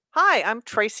Hi, I'm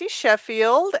Tracy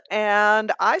Sheffield,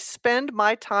 and I spend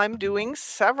my time doing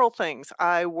several things.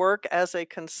 I work as a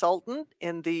consultant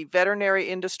in the veterinary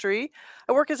industry.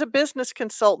 I work as a business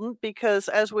consultant because,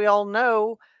 as we all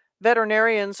know,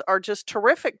 veterinarians are just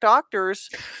terrific doctors,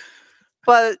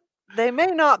 but they may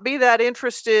not be that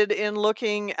interested in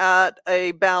looking at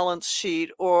a balance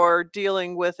sheet or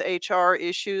dealing with HR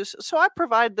issues. So I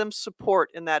provide them support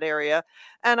in that area.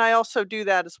 And I also do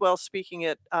that as well, speaking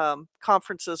at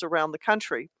conferences around the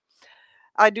country.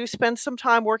 I do spend some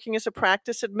time working as a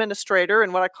practice administrator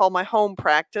in what I call my home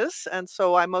practice. And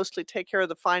so I mostly take care of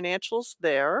the financials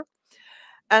there.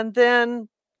 And then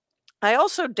I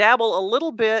also dabble a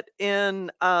little bit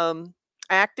in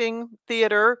acting,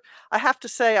 theater. I have to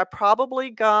say, I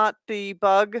probably got the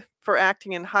bug for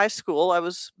acting in high school. I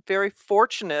was very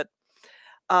fortunate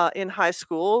in high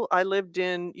school. I lived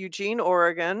in Eugene,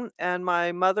 Oregon, and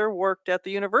my mother worked at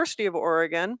the University of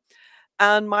Oregon.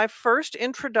 And my first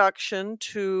introduction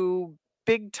to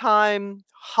big time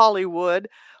Hollywood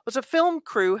was a film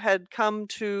crew had come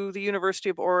to the University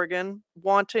of Oregon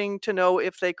wanting to know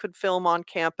if they could film on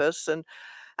campus. And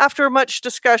after much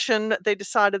discussion, they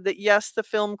decided that yes, the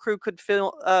film crew could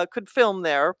film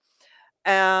there,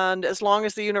 and as long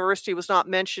as the university was not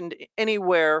mentioned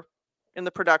anywhere in the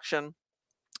production,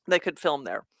 they could film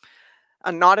there.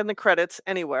 Not in the credits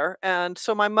anywhere. And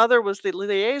so my mother was the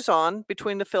liaison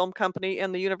between the film company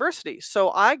and the university.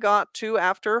 So I got to,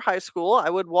 after high school,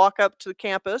 I would walk up to the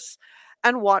campus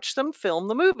and watch them film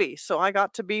the movie. So I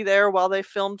got to be there while they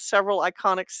filmed several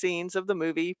iconic scenes of the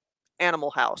movie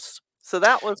Animal House. So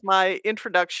that was my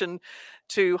introduction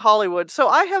to Hollywood. So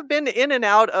I have been in and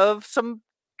out of some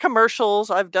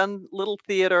commercials. I've done little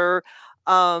theater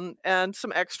and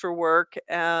some extra work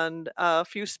and a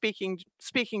few speaking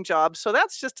jobs. So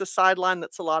that's just a sideline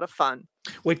that's a lot of fun.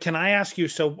 Wait, can I ask you,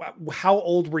 so how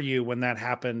old were you when that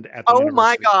happened at the Oh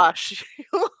my university? gosh.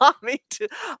 You want me to?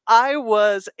 I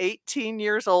was 18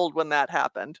 years old when that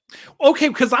happened. Okay,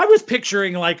 because I was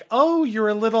picturing like, oh, you're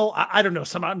a little, I don't know,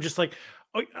 some I'm just like,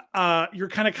 oh, you're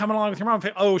kind of coming along with your mom.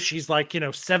 Oh, she's like,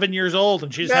 7 years old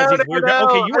and she just No, has these no, weird.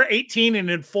 Okay, no. you were 18 and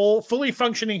in fully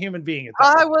functioning human being at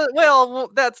that I point. was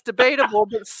well, that's debatable,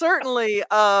 but certainly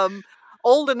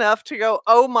old enough to go,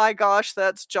 "Oh my gosh,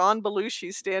 that's John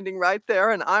Belushi standing right there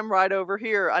and I'm right over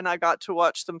here." And I got to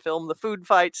watch them film the food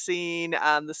fight scene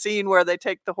and the scene where they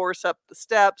take the horse up the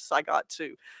steps. I got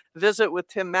to visit with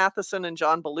Tim Matheson and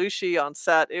John Belushi on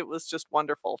set. It was just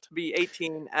wonderful to be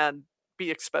 18 and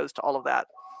be exposed to all of that.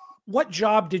 What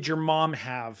job did your mom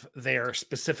have there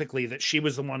specifically that she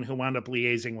was the one who wound up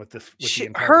liaising with the She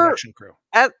entire her production crew?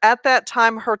 At that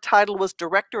time her title was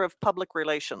Director of Public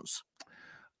Relations.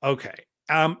 Okay.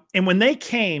 And when they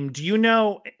came, do you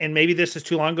know, and maybe this is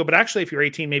too long ago, but actually, if you're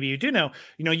 18, maybe you do know,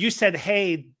 you said,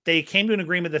 hey, they came to an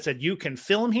agreement that said you can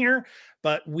film here,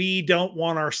 but we don't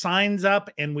want our signs up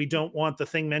and we don't want the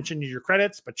thing mentioned in your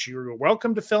credits, but you're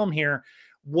welcome to film here.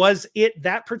 Was it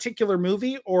that particular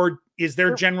movie, or is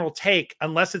their general take,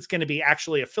 unless it's going to be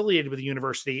actually affiliated with the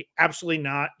university? Absolutely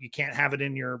not. You can't have it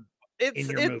in your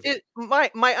movie.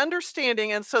 My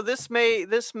understanding, and so this may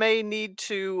need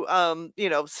to,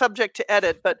 subject to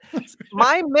edit, but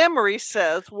my memory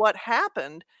says what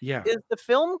happened Yeah. is the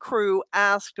film crew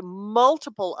asked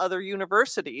multiple other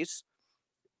universities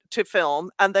to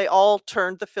film, and they all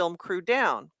turned the film crew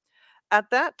down. At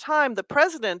that time, the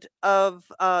president of,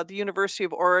 the University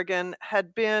of Oregon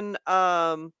had been,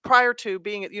 prior to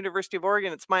being at the University of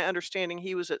Oregon, it's my understanding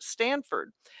he was at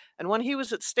Stanford, and when he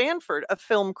was at Stanford, a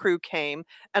film crew came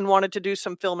and wanted to do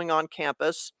some filming on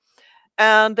campus,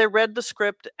 and they read the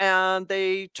script and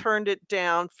they turned it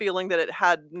down, feeling that it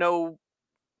had no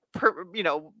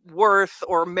worth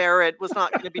or merit, was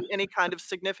not gonna be any kind of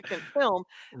significant film,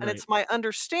 and Right. it's my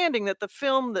understanding that the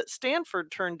film that Stanford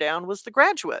turned down was The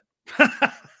Graduate.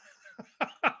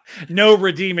 No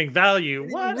redeeming value.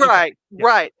 What? Okay. Right, Yeah.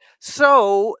 right.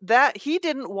 So, that he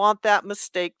didn't want that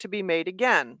mistake to be made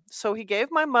again. So he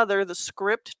gave my mother the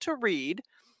script to read,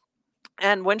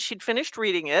 and when she'd finished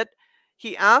reading it,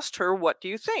 he asked her, "What do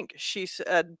you think?" She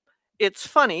said, "It's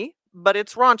funny, but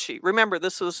it's raunchy." Remember,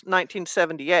 this was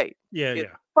 1978. Yeah. "It's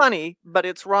Yeah. funny, but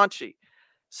it's raunchy."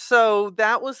 So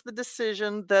that was the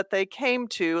decision that they came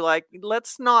to, like,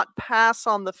 "Let's not pass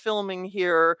on the filming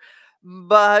here,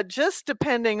 but just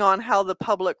depending on how the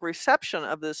public reception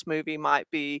of this movie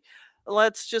might be,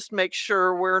 let's just make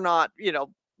sure we're not,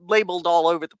 labeled all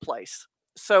over the place."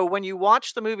 So when you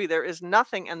watch the movie, there is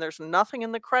nothing and there's nothing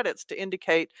in the credits to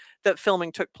indicate that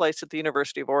filming took place at the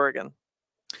University of Oregon.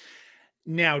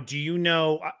 Now, do you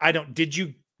know? I don't. Did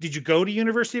you? did you go to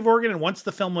University of Oregon? And once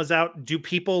the film was out, do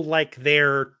people like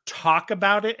there talk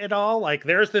about it at all? Like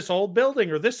there's this old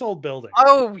building or this old building.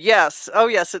 Oh, yes. Oh,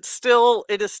 yes. It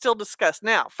is still discussed.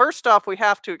 Now, first off, we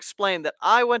have to explain that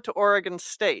I went to Oregon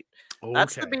State.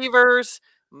 That's the Okay. Beavers.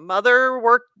 Mother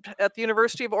worked at the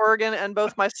University of Oregon, and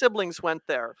both my siblings went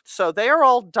there. So they are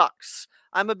all ducks.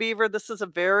 I'm a beaver. This is a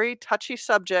very touchy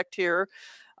subject here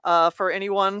for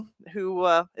anyone who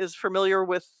is familiar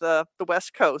with the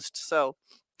West Coast. So,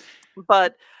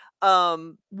 but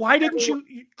um, Why didn't you?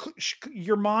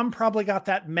 Your mom probably got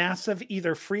that massive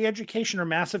either free education or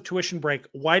massive tuition break.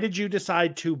 Why did you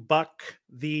decide to buck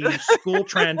the school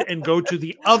trend and go to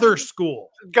the other school?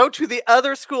 go to the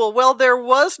other school. Well, there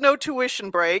was no tuition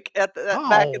break back at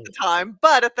Oh, the time,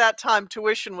 but at that time,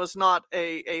 tuition was not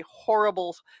a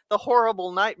horrible the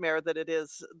horrible nightmare that it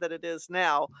is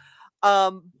now.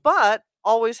 But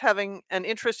always having an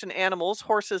interest in animals,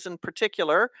 horses in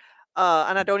particular.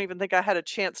 And I don't even think I had a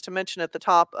chance to mention at the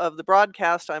top of the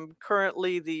broadcast. I'm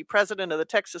currently the president of the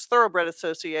Texas Thoroughbred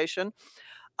Association.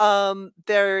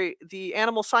 The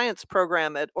animal science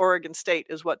program at Oregon State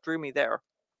is what drew me there.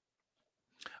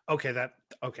 okay.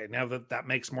 Okay. Now that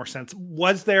makes more sense.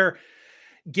 Was there,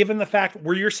 given the fact,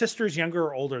 were your sisters younger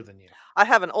or older than you? I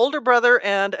have an older brother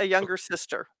and a younger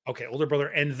sister. Okay, older brother,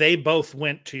 and they both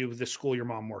went to the school your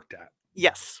mom worked at.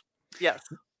 Yes. Yes.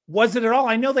 Was it at all?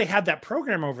 I know they had that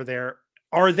program over there.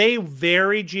 Are they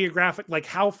very geographic? Like,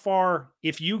 how far,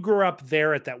 if you grew up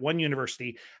there at that one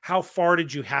university, how far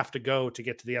did you have to go to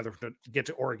get to the other, to get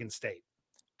to Oregon State?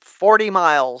 40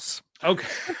 miles. Okay.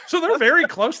 So they're very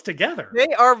close together.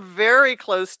 They are very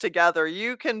close together.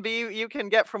 You can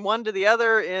get from one to the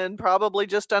other in probably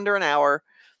just under an hour.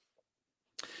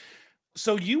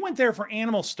 So you went there for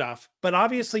animal stuff, but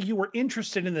obviously you were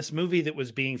interested in this movie that was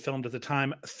being filmed at the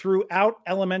time. Throughout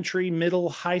elementary, middle,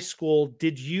 high school,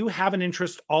 did you have an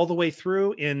interest all the way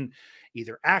through in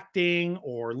either acting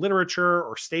or literature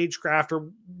or stagecraft, or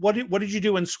what did you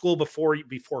do in school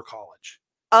before college?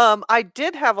 I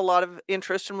did have a lot of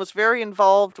interest and was very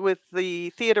involved with the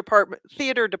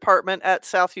theater department at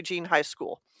South Eugene High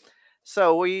School.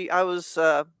 So I was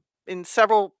in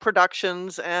several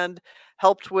productions and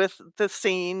helped with the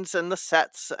scenes and the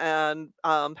sets and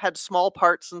had small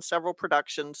parts in several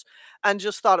productions and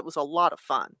just thought it was a lot of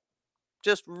fun.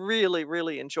 Just really,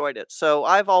 really enjoyed it. So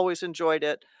I've always enjoyed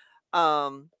it.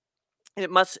 Um, it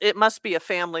must be a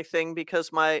family thing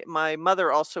because my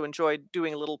mother also enjoyed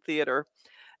doing a little theater.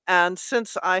 And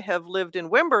since I have lived in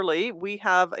Wimberley, we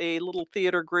have a little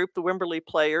theater group, the Wimberley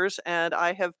Players, and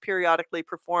I have periodically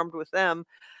performed with them.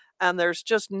 And there's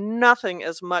just nothing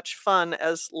as much fun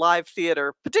as live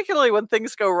theater, particularly when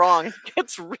things go wrong. It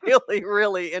gets really,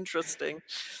 really interesting.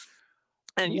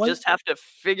 And you Was just have to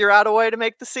figure out a way to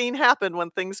make the scene happen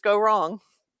when things go wrong.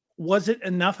 was it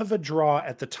enough of a draw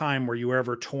at the time where you were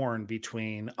ever torn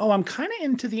between, oh, I'm kind of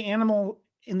into the animal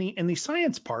in the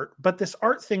science part, but this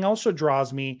art thing also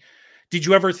draws me. Did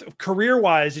you ever career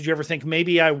wise, did you ever think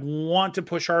maybe I want to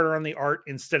push harder on the art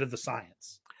instead of the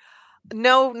science?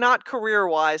 No, not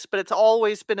career-wise, but it's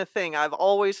always been a thing. I've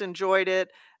always enjoyed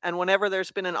it, and whenever there's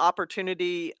been an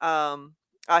opportunity, I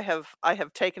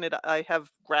have taken it, I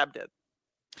have grabbed it.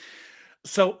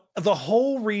 So the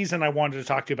whole reason I wanted to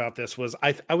talk to you about this was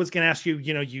I was going to ask you,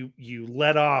 you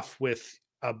led off with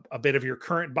a bit of your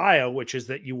current bio, which is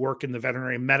that you work in the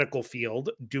veterinary medical field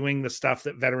doing the stuff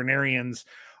that veterinarians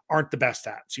aren't the best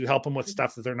at. So you help them with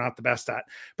stuff that they're not the best at.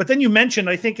 But then you mentioned,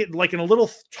 I think it like in a little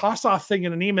toss off thing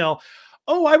in an email,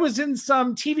 oh, I was in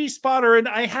some TV spotter and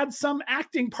I had some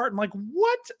acting part. I'm like,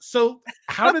 what? So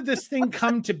how did this thing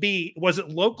come to be? Was it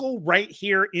local right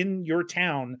here in your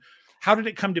town? How did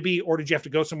it come to be, or did you have to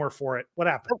go somewhere for it? What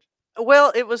happened?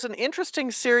 Well, it was an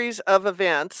interesting series of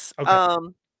events. Okay.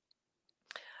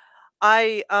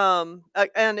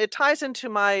 And it ties into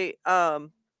my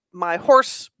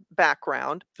horse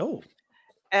background. Oh,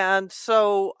 And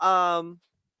so,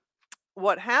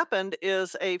 what happened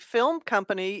is a film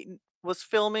company was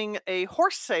filming a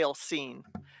horse sale scene,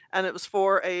 and it was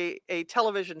for a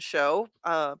television show.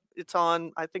 It's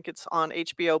on, I think it's on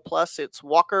HBO Plus. It's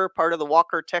Walker, part of the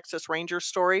Walker Texas Ranger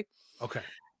story. okay.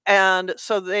 And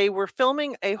so they were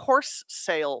filming a horse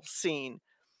sale scene,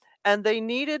 and they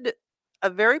needed a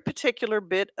very particular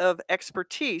bit of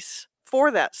expertise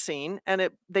for that scene, and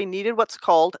they needed what's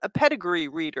called a pedigree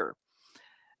reader.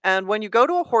 And when you go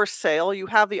to a horse sale, you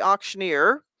have the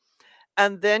auctioneer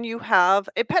and then you have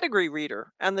a pedigree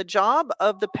reader. And the job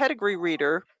of the pedigree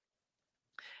reader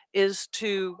is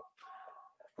to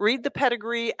read the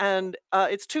pedigree, and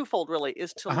it's twofold really,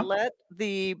 is to Uh-huh. let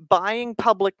the buying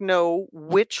public know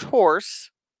which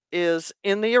horse is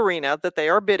in the arena that they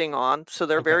are bidding on, so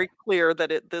they're Okay. very clear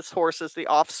that this horse is the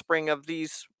offspring of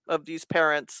these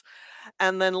parents,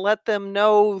 and then let them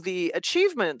know the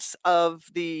achievements of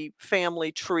the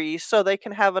family tree so they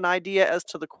can have an idea as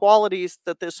to the qualities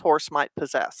that this horse might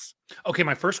possess. Okay,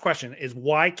 my first question is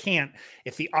why can't,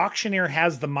 if the auctioneer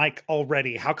has the mic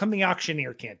already, how come the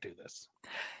auctioneer can't do this?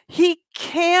 He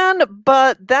can,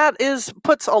 but that is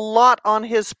puts a lot on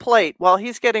his plate while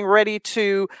he's getting ready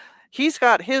to he's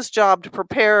got his job to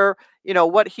prepare,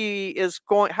 what he is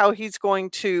going how he's going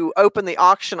to open the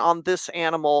auction on this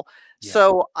animal. Yeah.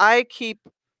 So I keep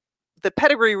the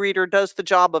pedigree reader does the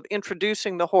job of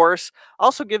introducing the horse,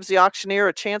 also gives the auctioneer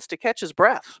a chance to catch his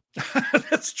breath.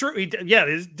 That's true. He did, yeah,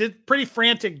 he did pretty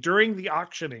frantic during the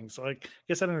auctioning. So I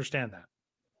guess I don't understand that.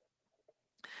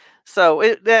 So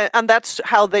and that's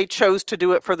how they chose to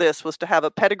do it for this was to have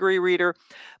a pedigree reader,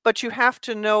 but you have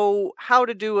to know how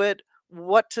to do it,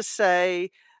 what to say,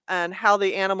 and how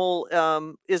the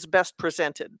animal is best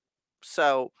presented.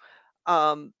 So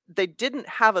they didn't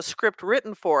have a script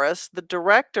written for us. The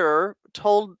director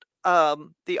told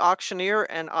the auctioneer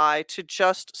and I to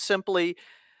just simply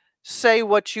say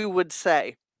what you would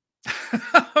say.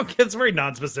 Okay, it's very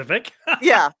non-specific.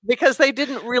 Yeah, because they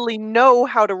didn't really know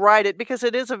how to write it because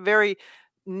it is a very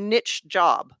niche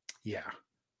job. Yeah.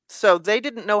 So they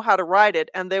didn't know how to write it,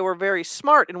 and they were very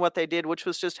smart in what they did, which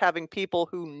was just having people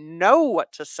who know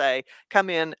what to say come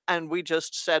in, and we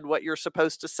just said what you're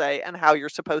supposed to say and how you're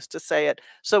supposed to say it,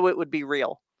 so it would be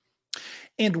real.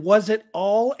 And was it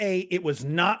all it was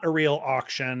not a real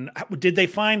auction? Did they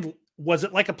find, was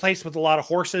it like a place with a lot of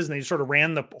horses and they sort of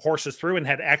ran the horses through and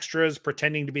had extras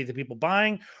pretending to be the people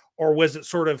buying? Or was it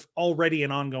sort of already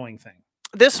an ongoing thing?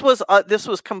 This was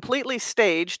completely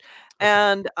staged,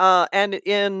 Okay. and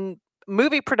in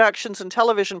movie productions and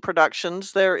television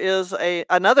productions, there is a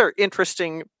another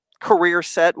interesting career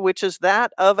set, which is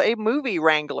that of a movie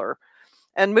wrangler.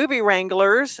 And movie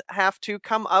wranglers have to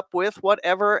come up with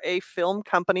whatever a film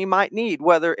company might need,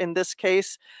 whether in this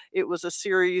case it was a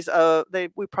series of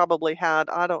we probably had,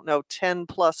 I don't know, 10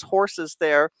 plus horses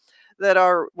there that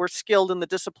are were skilled in the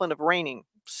discipline of reining.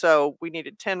 So we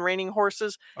needed 10 reining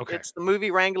horses. Okay. It's the movie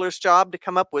wrangler's job to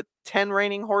come up with 10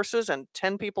 reining horses and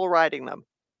 10 people riding them.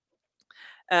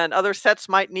 And other sets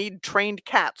might need trained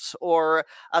cats or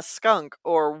a skunk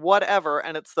or whatever,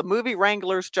 and it's the movie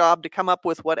wrangler's job to come up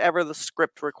with whatever the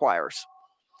script requires.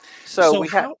 So So we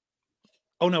had how,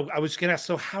 oh no, I was gonna ask,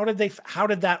 so how did they, how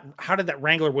did that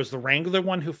Wrangler, was the Wrangler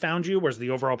one who found you? Was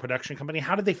the overall production company?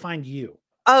 How did they find you?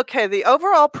 Okay, the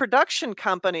overall production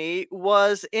company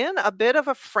was in a bit of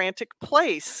a frantic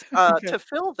place, Okay. to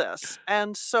fill this,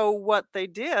 and so what they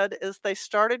did is they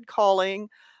started calling,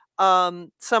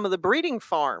 some of the breeding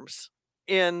farms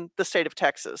in the state of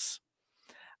Texas.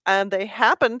 And they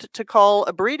happened to call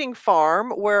a breeding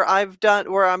farm where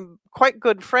I'm quite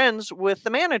good friends with the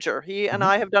manager. He and Mhm.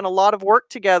 I have done a lot of work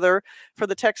together for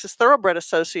the Texas Thoroughbred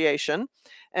Association,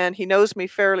 and he knows me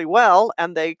fairly well,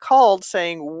 and they called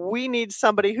saying, "We need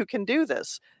somebody who can do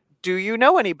this. Do you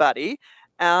know anybody?"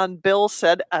 And Bill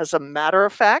said, "As a matter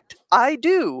of fact, I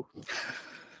do."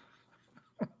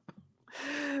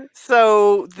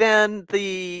 So then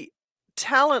the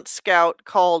talent scout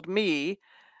called me,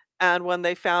 and when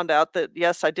they found out that,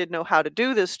 yes, I did know how to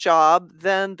do this job,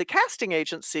 then the casting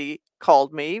agency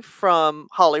called me from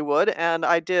Hollywood, and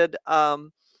I did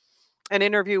an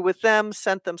interview with them,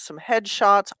 sent them some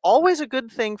headshots. Always a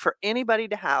good thing for anybody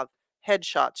to have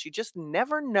headshots. You just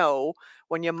never know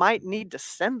when you might need to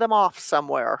send them off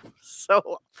somewhere.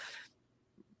 So,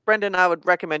 Brendan, I would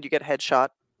recommend you get a headshot.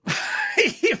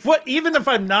 What, even if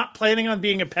I'm not planning on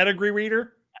being a pedigree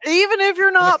reader Even if you're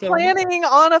in a not film? planning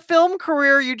on a film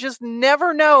career, you just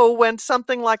never know when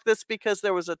something like this because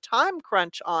there was a time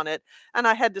crunch on it, and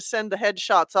I had to send the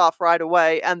headshots off right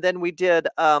away, and then we did,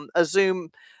 a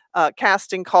Zoom,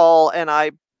 casting call, and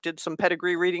I did some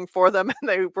pedigree reading for them, and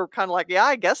they were kinda like, "Yeah,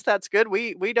 I guess that's good.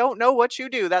 We don't know what you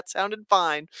do. That sounded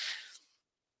fine."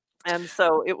 And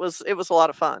so it was a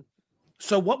lot of fun.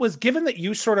 So what was, given that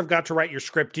you sort of got to write your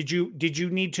script, did you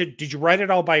write it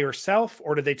all by yourself,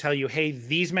 or did they tell you, "Hey,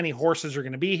 these many horses are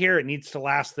going to be here. It needs to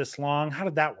last this long." How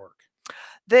did that work?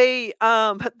 They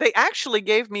actually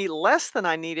gave me less than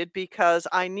I needed because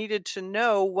I needed to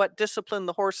know what discipline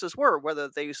the horses were, whether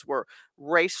these were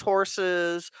race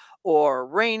horses or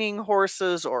reining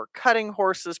horses or cutting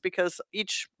horses, because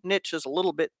each niche is a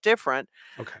little bit different.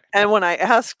 Okay. And when I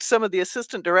asked some of the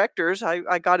assistant directors,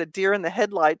 I got a deer in the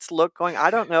headlights look going,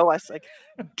 "I don't know." I was like,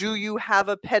 "Do you have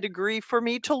a pedigree for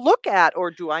me to look at,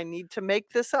 or do I need to make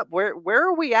this up? Where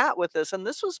are we at with this?" And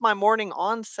this was my morning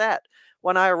on set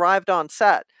when I arrived on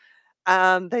set.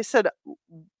 And they said,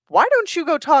 "Why don't you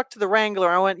go talk to the wrangler?"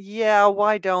 I went, "Yeah,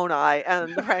 why don't I?"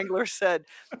 And the wrangler said,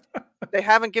 "They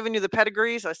haven't given you the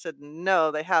pedigrees?" I said,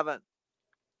 "No, they haven't."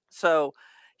 So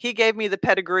he gave me the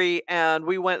pedigree and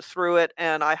we went through it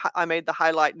and I made the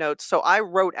highlight notes. So I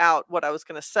wrote out what I was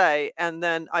going to say and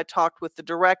then I talked with the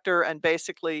director and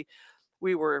basically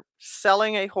we were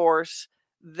selling a horse.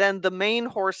 Then the main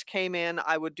horse came in.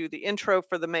 I would do the intro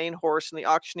for the main horse and the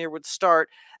auctioneer would start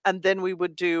and then we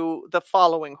would do the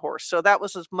following horse. So that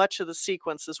was as much of the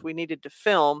sequence as we needed to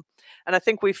film. And I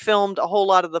think we filmed a whole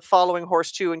lot of the following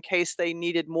horse too in case they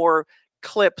needed more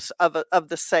clips of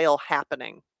the sale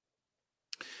happening.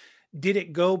 Did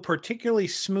it go particularly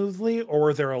smoothly, or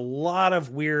were there a lot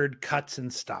of weird cuts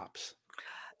and stops?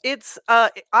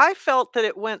 I felt that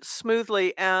it went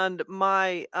smoothly and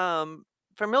my,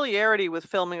 familiarity with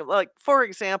filming like, for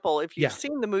example, if you've Yeah,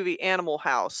 seen the movie Animal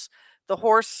House, the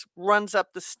horse runs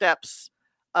up the steps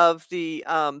of the,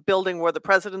 building where the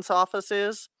president's office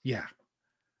is. yeah.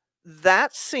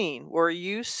 That scene where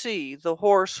you see the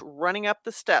horse running up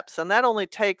the steps, and that only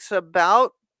takes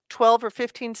about 12 or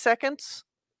 15 seconds,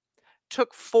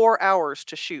 took 4 hours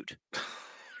to shoot.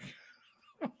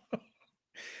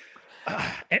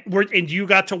 And you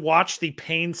got to watch the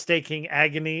painstaking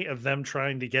agony of them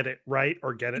trying to get it right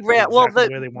or get it Yeah, well, exactly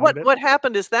the way they what wanted it? what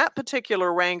happened is that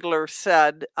particular wrangler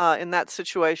said, in that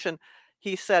situation,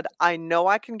 he said, "I know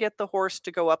I can get the horse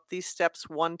to go up these steps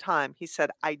 1 time." He said,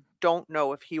 "I don't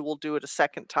know if he will do it a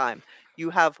second time. You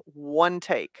have 1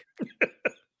 take."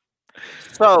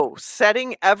 So,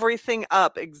 setting everything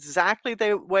up exactly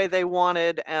the way they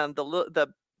wanted and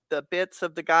the bits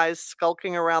of the guys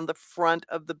skulking around the front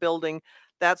of the building,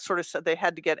 that sort of said they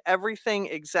had to get everything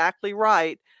exactly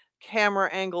right, camera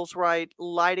angles right,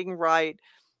 lighting right,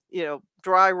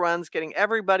 dry runs, getting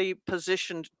everybody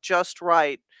positioned just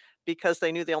right because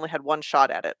they knew they only had 1 shot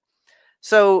at it.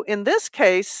 So, in this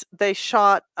case, we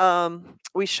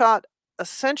shot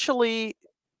essentially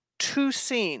 2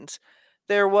 scenes.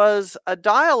 There was a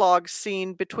dialogue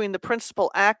scene between the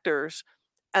principal actors,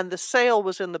 and the sale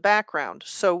was in the background.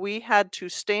 So we had to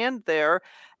stand there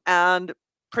and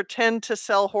pretend to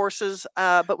sell horses,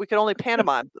 but we could only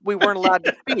pantomime. We weren't allowed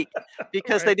to speak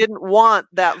because they Right. didn't want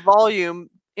that volume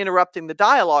interrupting the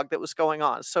dialogue that was going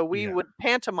on. So we Yeah. would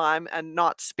pantomime and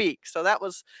not speak. So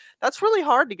that's really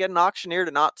hard to get an auctioneer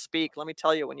to not speak. Let me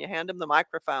tell you, when you hand him the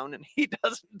microphone and he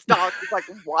doesn't talk, he's like,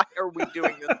 "Why are we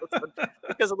doing this?"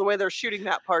 Because of the way they're shooting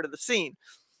that part of the scene.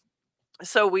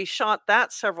 So we shot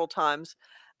that several times,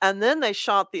 and then they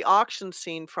shot the auction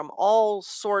scene from all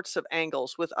sorts of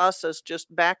angles with us as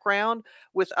just background,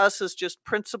 with us as just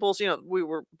principals. We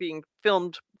were being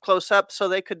filmed close up so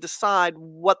they could decide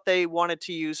what they wanted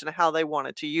to use and how they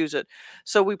wanted to use it.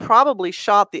 So we probably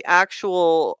shot the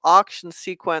actual auction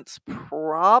sequence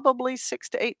probably 6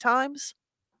 to 8 times.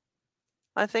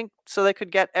 I think, so they could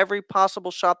get every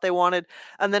possible shot they wanted,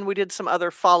 and then we did some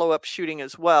other follow-up shooting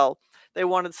as well. They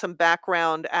wanted some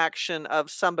background action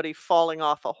of somebody falling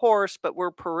off a horse, but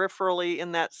we're peripherally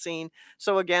in that scene,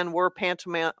 so again, we're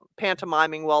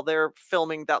pantomiming while they're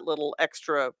filming that little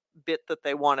extra bit that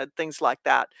they wanted, things like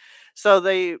that. So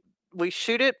we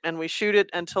shoot it, and we shoot it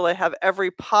until they have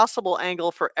every possible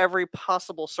angle for every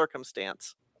possible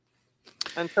circumstance,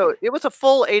 and so it was a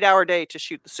full 8-hour day to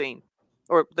shoot the scene,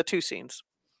 or the 2 scenes.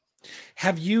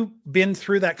 Have you been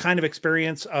through that kind of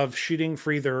experience of shooting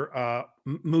for either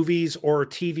movies or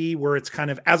TV where it's kind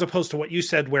of, as opposed to what you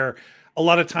said, where a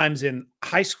lot of times in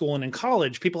high school and in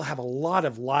college, people have a lot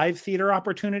of live theater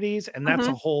opportunities, and that's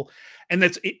a Mhm. whole, and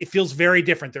it feels very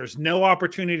different. There's no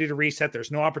opportunity to reset,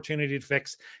 there's no opportunity to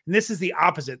fix. And this is the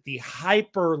opposite, the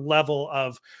hyper level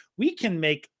of we can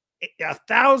make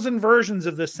 1,000 versions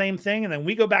of the same thing, and then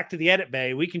we go back to the edit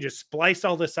bay. We can just splice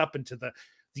all this up into the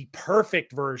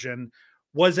perfect version.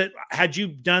 Was it, had you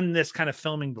done this kind of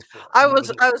filming before? And what was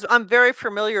it like? I'm very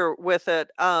familiar with it.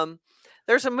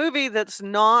 There's a movie that's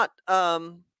not,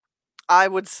 I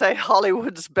would say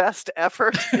Hollywood's best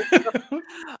effort.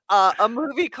 A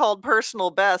movie called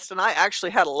Personal Best, and I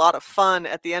actually had a lot of fun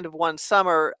at the end of one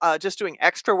summer, just doing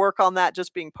extra work on that,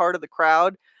 just being part of the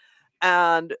crowd,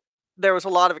 and there was a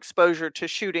lot of exposure to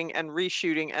shooting and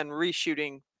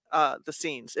reshooting the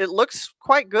scenes. It looks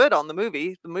quite good on the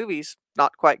movie. The movie's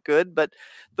not quite good, but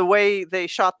the way they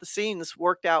shot the scenes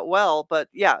worked out well. But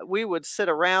yeah, we would sit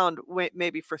around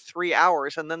maybe for 3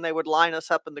 hours, and then they would line us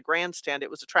up in the grandstand. It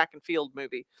was a track and field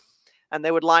movie, and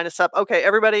they would line us up. Okay,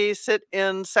 everybody sit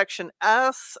in section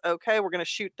S. Okay, we're going to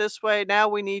shoot this way. Now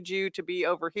we need you to be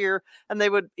over here. And they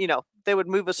would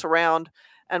move us around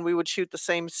and we would shoot the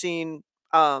same scene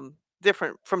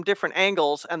different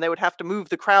angles and they would have to move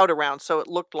the crowd around so it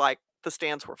looked like the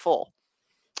stands were full.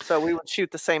 So we would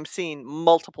shoot the same scene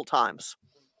multiple times.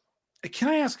 Can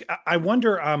I ask? I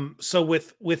wonder. So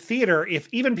with theater, if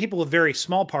even people with very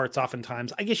small parts,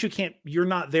 oftentimes, I guess you can't. You're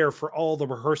not there for all the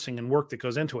rehearsing and work that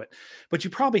goes into it, but you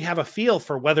probably have a feel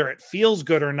for whether it feels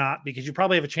good or not because you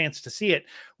probably have a chance to see it.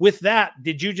 With that,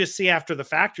 did you just see after the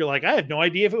fact? You're like, I had no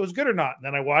idea if it was good or not, and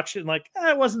then I watched it and like,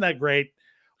 it wasn't that great.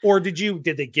 Or did you?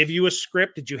 Did they give you a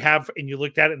script? Did you have and you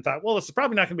looked at it and thought, well, this is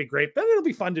probably not going to be great, but it'll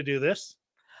be fun to do this.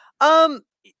 Um,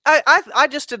 I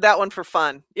just did that one for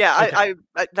fun. Yeah, Okay.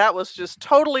 I that was just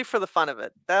totally for the fun of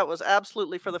it. That was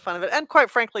absolutely for the fun of it, and quite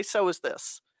frankly, so is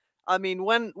this. I mean,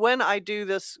 when I do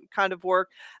this kind of work,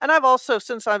 and I've also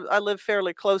since I live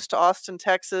fairly close to Austin,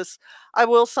 Texas, I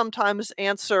will sometimes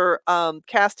answer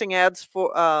casting ads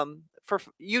for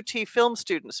UT film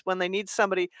students when they need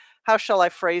somebody. How shall I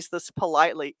phrase this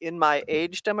politely in my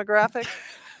age demographic?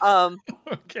 Um,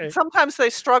 Okay. Sometimes they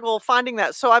struggle finding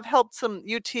that, so I've helped some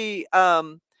UT,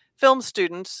 film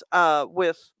students,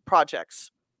 with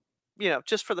projects,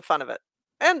 just for the fun of it,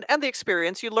 and the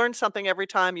experience. You learn something every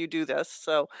time you do this,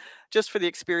 so just for the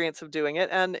experience of doing it,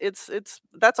 and it's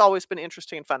that's always been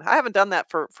interesting and fun. I haven't done that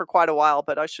for quite a while,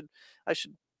 but I should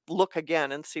look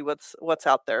again and see what's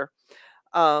out there.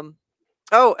 Um,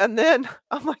 oh, and then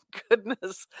oh my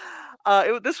goodness,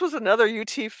 this was another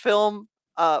UT film,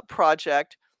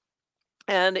 project,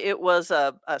 and it was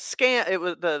a scam. It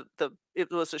was it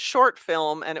was a short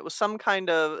film, and it was some kind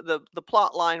of the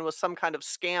plot line was some kind of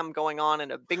scam going on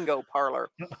in a bingo parlor.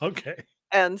 Okay.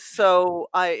 And so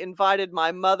I invited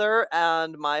my mother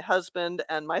and my husband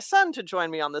and my son to join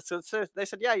me on this. So they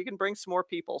said, "Yeah, you can bring some more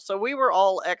people." So we were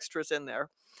all extras in there.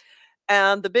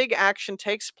 And the big action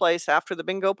takes place after the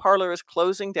bingo parlor is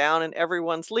closing down and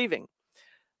everyone's leaving.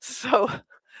 So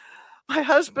my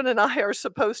husband and I are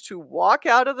supposed to walk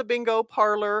out of the bingo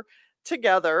parlor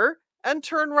together and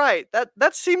turn right.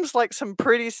 That seems like some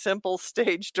pretty simple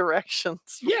stage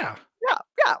directions. Yeah. Yeah,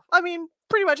 yeah. I mean,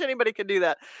 pretty much anybody could do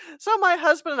that. So my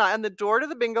husband and I, and the door to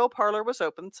the bingo parlor was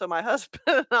open. So my husband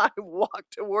and I walk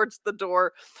towards the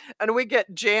door, and we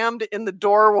get jammed in the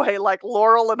doorway like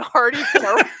Laurel and Hardy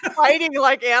are fighting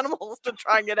like animals to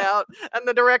try and get out. And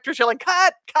the director's yelling,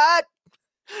 "Cut, cut."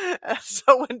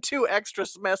 So when two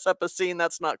extras mess up a scene,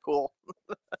 that's not cool.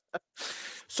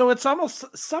 So it's almost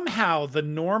somehow the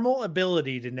normal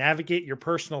ability to navigate your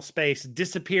personal space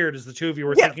disappeared as the two of you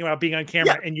were Yes, thinking about being on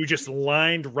yeah. camera and you just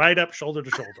lined right up shoulder to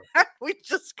shoulder. We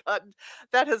just got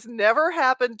that has never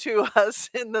happened to us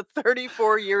in the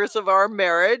 34 years of our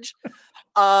marriage,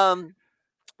 um,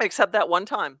 except that one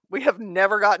time. We have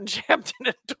never gotten jammed in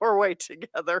a doorway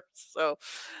together, so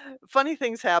funny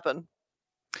things happen.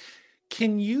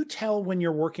 Can you tell when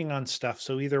you're working on stuff?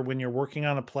 So either when you're working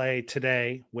on a play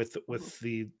today with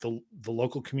Mhm. the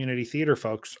local community theater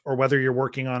folks, or whether you're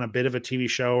working on a bit of a TV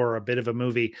show or a bit of a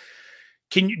movie,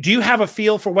 do you have a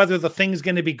feel for whether the thing's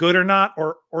going to be good or not,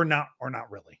 or not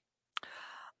really?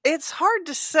 It's hard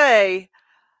to say,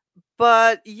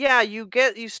 but yeah, you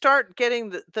start getting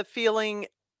the feeling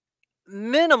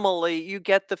minimally, you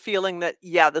get the feeling that,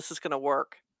 "Yeah, this is gonna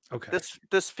work. Okay.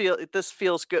 This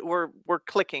feels good. We're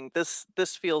clicking. This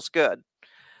feels good."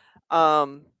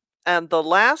 Um, and the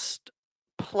last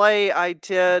play I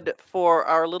did for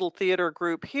our little theater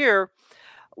group here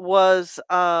was,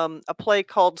 a play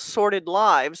called Sordid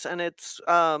Lives, and it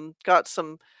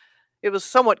was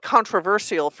somewhat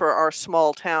controversial for our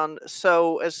small town.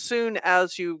 So as soon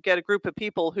as you get a group of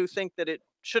people who think that it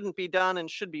shouldn't be done and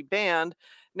should be banned,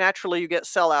 naturally you get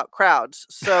sellout crowds.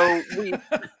 So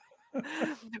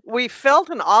we felt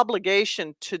an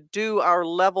obligation to do our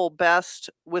level best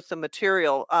with the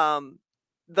material.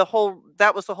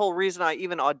 That was the whole reason I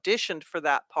even auditioned for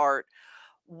that part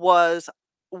was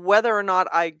whether or not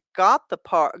I got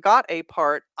a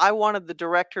part, I wanted the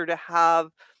director to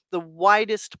have the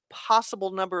widest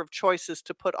possible number of choices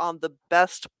to put on the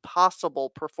best possible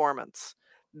performance.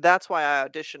 That's why I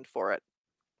auditioned for it.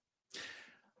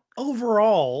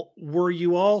 Overall, were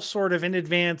you all sort of in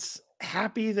advance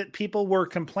happy that people were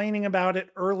complaining about it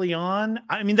early on?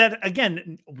 I mean, that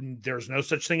again, there's no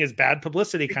such thing as bad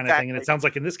publicity kind of thing. And it Exactly. sounds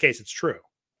like in this case, it's true.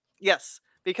 Yes,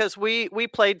 because we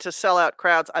played to sell out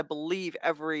crowds, I believe,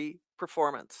 every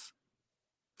performance.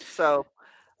 So,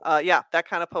 yeah, that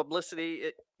kind of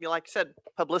publicity, like I said,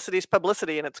 publicity is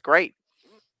publicity, and it's great.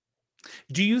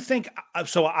 Do you think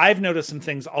so? I've noticed some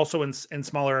things also in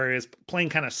smaller areas, playing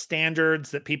kind of standards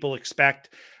that people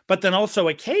expect, but then also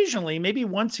occasionally, maybe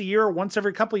once a year or once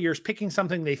every couple of years, picking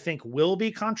something they think will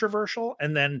be controversial.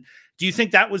 And then, do you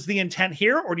think that was the intent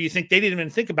here, or do you think they didn't even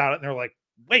think about it and they're like,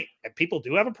 "Wait, people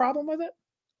do have a problem with it"?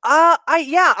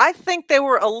 I think they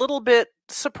were a little bit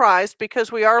surprised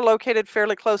because we are located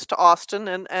fairly close to Austin,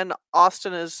 and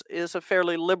Austin is a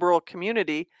fairly liberal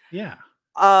community. Yeah.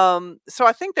 So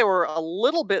I think they were a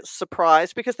little bit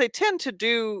surprised because they tend to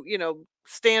do,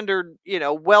 standard,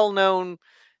 well-known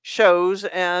shows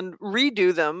and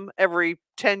redo them every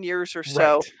 10 years or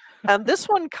so. Right. And this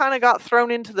one kind of got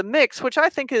thrown into the mix, which I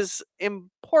think is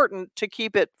important to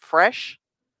keep it fresh.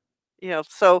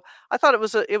 So I thought it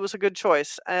was a good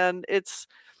choice, and it's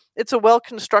a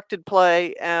well-constructed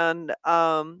play, and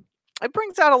it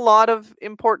brings out a lot of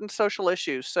important social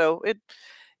issues. So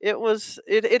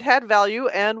it had value,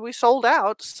 and we sold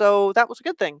out, so that was a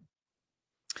good thing.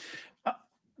 Uh,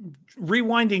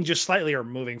 Rewinding just slightly or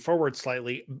moving forward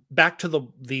slightly back to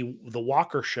the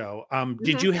Walker show.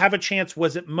 Did Mhm. you have a chance?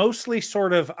 Was it mostly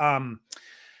sort of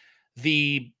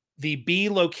the B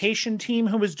location team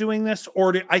who was doing this,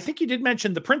 or I think you did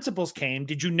mention the principals came?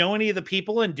 Did you know any of the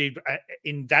people, and did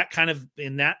in that kind of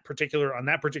in that particular on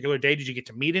that particular day, did you get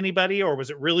to meet anybody, or was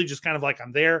it really just kind of like,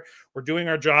 I'm there, we're doing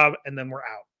our job, and then we're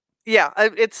out? Yeah,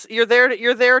 it's you're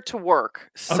there to work.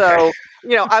 Okay. So,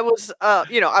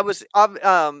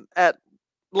 at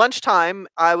lunchtime,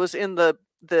 I was in the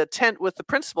tent with the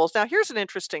principals. Now, here's an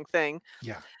interesting thing.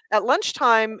 Yeah. At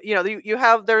lunchtime, you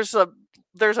have there's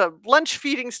a lunch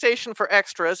feeding station for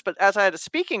extras, but as I had a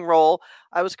speaking role,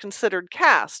 I was considered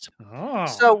cast.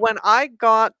 So Oh, when I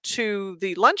got to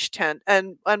the lunch tent,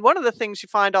 and one of the things you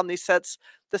find on these sets,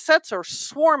 the sets are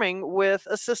swarming with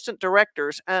assistant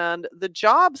directors, and the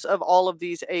jobs of all of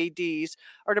these ADs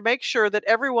are to make sure that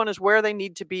everyone is where they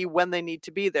need to be when they need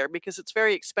to be there, because it's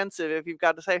very expensive if you've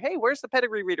got to say, "Hey, where's the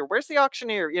pedigree reader? Where's the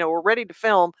auctioneer? We're ready to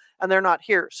film," and they're not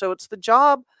here. So it's the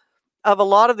job of a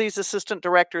lot of these assistant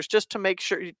directors just to make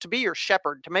sure to be your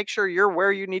shepherd, to make sure you're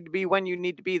where you need to be when you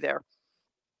need to be there.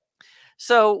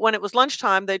 So when it was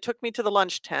lunchtime, they took me to the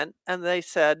lunch tent and they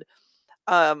said,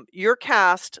 "You're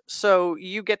cast, so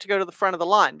you get to go to the front of the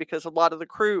line," because a lot of the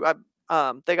crew,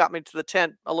 they got me to the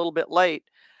tent a little bit late.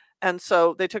 And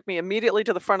so they took me immediately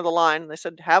to the front of the line. And they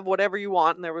said, "Have whatever you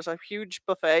want." And there was a huge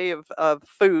buffet of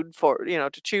food for,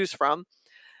 to choose from.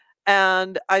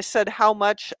 And I said, "How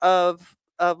much of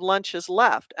lunch is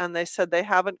left?" And they said they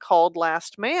haven't called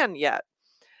last man yet.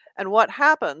 And what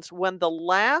happens when the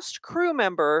last crew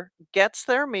member gets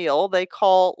their meal, they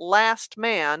call last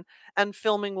man, and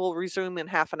filming will resume in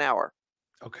half an hour.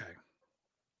 okay.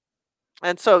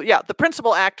 And so, yeah, the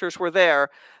principal actors were there,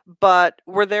 but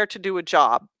were there to do a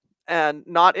job and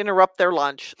not interrupt their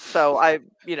lunch. So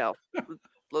you know,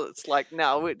 it's like,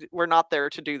 no, we're not there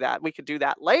to do that. We could do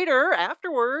that later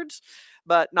afterwards,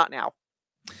 but not now.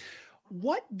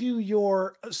 What do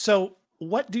your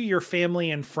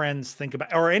family and friends think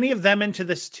about? Are any of them into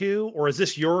this too, or is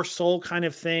this your sole kind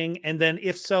of thing? And then,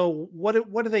 if so, what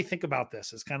do they think about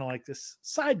this? As kind of like this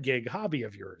side gig hobby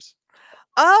of yours?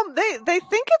 They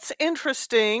think it's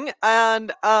interesting,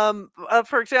 and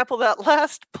for example, that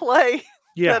last play that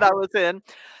Yeah. I was in,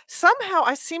 somehow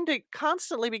I seem to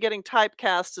constantly be getting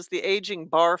typecast as the aging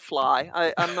barfly.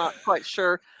 I'm not quite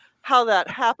sure how that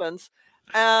happens,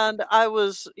 and I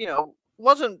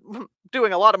wasn't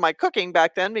doing a lot of my cooking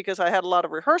back then because I had a lot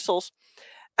of rehearsals,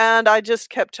 and I just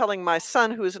kept telling my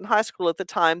son, who was in high school at the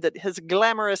time, that his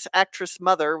glamorous actress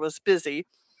mother was busy.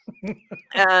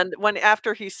 And when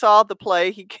after he saw the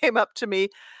play, he came up to me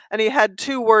and he had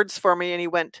 2 words for me and he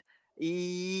went,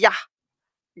 "Yeah,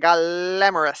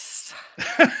 glamorous."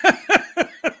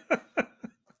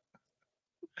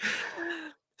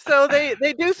 So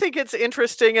they do think it's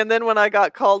interesting, and then when I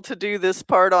got called to do this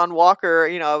part on Walker,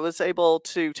 I was able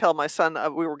to tell my son,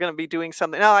 we were gonna be doing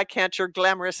something. "No, I can't, your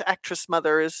glamorous actress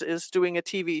mother is doing a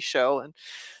TV show," and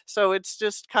so it's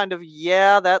just kind of,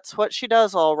 "Yeah, that's what she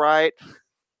does, all right."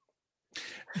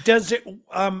 Does it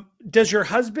does your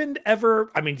husband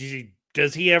ever, I mean,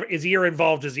 does he ever, is he ever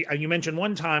involved? Does he, you mentioned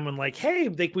one time when, like, hey,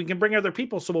 we can bring other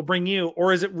people, so we'll bring you,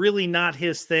 or is it really not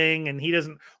his thing and he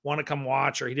doesn't want to come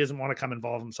watch, or he doesn't want to come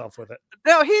involve himself with it?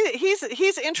 No,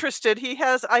 he's interested. He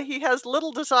has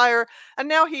little desire, and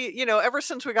now ever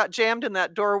since we got jammed in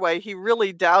that doorway, he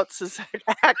really doubts his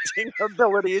acting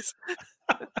abilities.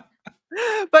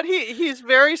 But he's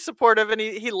very supportive, and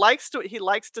he likes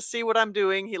to see what I'm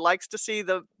doing. He likes to see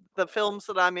the films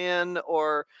that I'm in,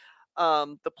 or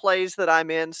the plays that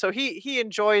I'm in. So he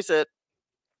enjoys it,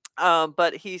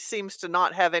 but he seems to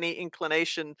not have any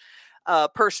inclination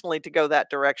personally to go that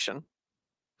direction.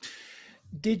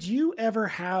 Did you ever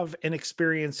have an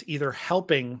experience either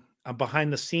helping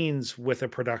behind the scenes with a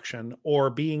production or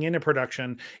being in a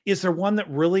production? Is there one that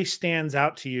really stands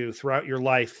out to you throughout your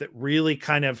life that really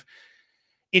kind of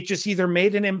it just either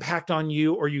made an impact on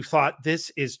you or you thought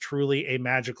this is truly a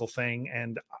magical thing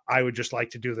and I would just like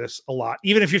to do this a lot.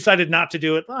 Even if you decided not to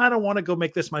do it, I don't want to go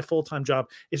make this my full-time job.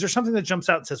 Is there something that jumps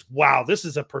out and says, wow, this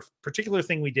is a particular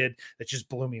thing we did that just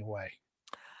blew me away?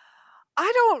 I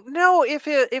don't know if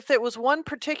it was one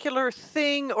particular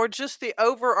thing or just the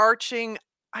overarching,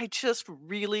 I just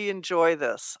really enjoy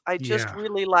this. I just Yeah.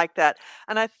 really like that.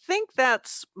 And I think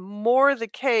that's more the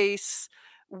case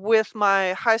with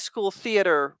my high school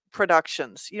theater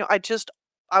productions.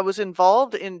 I was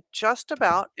involved in just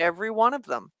about every one of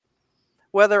them.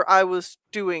 Whether I was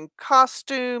doing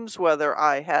costumes, whether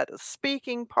I had a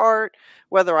speaking part,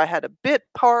 whether I had a bit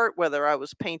part, whether I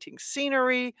was painting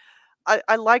scenery,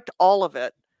 I liked all of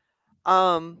it.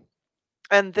 Um,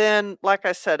 and then, like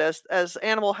I said, as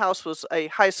Animal House was a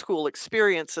high school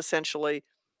experience, essentially,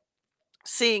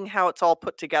 seeing how it's all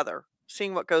put together,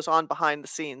 seeing what goes on behind the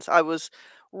scenes. I was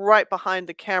right behind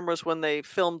the cameras when they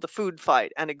filmed the food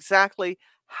fight and exactly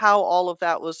how all of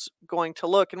that was going to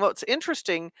look. And what's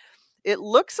interesting, it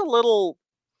looks a little,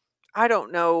 I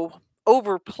don't know,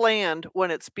 overplanned when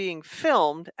it's being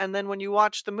filmed, and then when you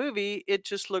watch the movie, it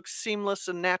just looks seamless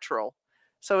and natural.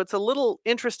 So it's a little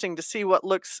interesting to see what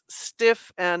looks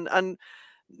stiff and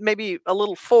maybe a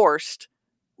little forced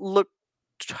look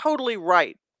totally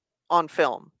right on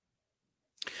film.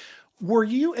 Were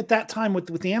you at that time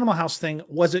with the Animal House thing,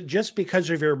 was it just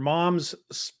because of your mom's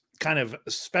kind of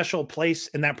special place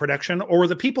in that production, or were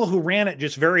the people who ran it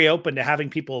just very open to having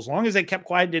people, as long as they kept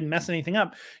quiet, didn't mess anything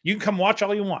up, you can come watch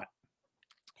all you want?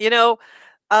 You know,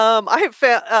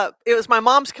 it was my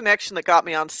mom's connection that got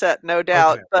me on set, no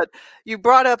doubt. Okay. But you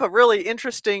brought up a really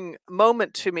interesting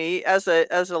moment to me as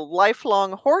a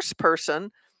lifelong horse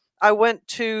person. I went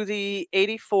to the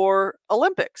 '84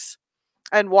 Olympics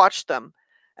and watched them.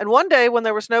 And one day when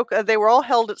there was no, they were all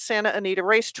held at Santa Anita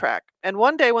Racetrack. And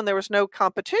one day when there was no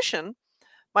competition,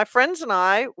 my friends and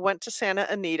I went to Santa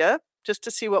Anita just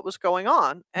to see what was going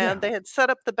on, and Yeah. they had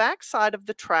set up the backside of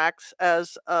the tracks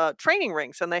as, training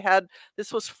rings, and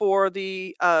this was for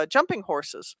the, jumping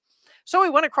horses. So we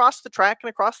went across the track and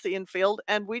across the infield,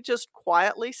 and we just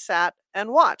quietly sat and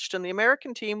watched, and the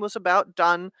American team was about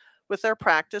done with their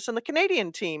practice, and the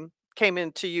Canadian team came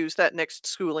in to use that next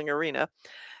schooling arena,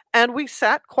 and we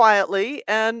sat quietly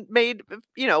and made,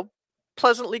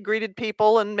 pleasantly greeted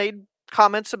people and made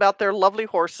comments about their lovely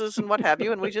horses and what have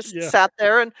you, and we just Yeah. sat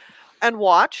there and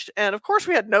watched, and of course,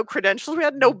 we had no credentials, we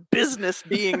had no business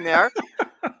being there,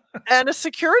 and a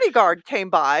security guard came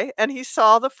by, and he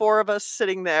saw the 4 of us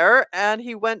sitting there, and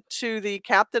he went to the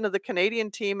captain of the Canadian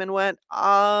team and went,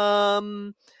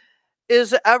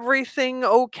 is everything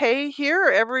okay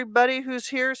here? Everybody who's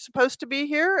here is supposed to be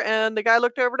here?" And the guy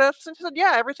looked over at us and said,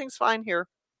 "Yeah, everything's fine here."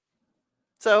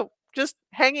 So, just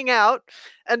hanging out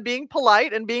and being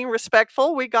polite and being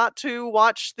respectful, we got to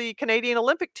watch the Canadian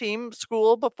Olympic team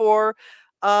school before,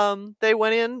 they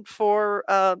went in for,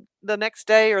 the next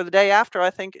day or the day after, I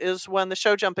think, is when the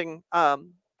show jumping,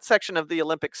 section of the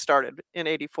Olympics started in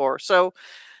 '84. So,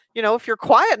 if you're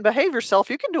quiet and behave yourself,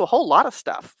 you can do a whole lot of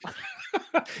stuff.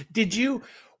 Did you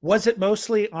was it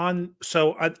mostly on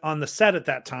the set at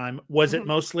that time, was it Mhm.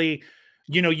 mostly,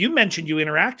 you mentioned you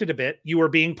interacted a bit, you were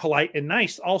being polite and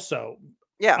nice also.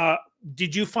 Yeah. Uh,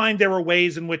 did you find there were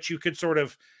ways in which you could sort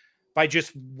of, by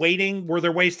just waiting, were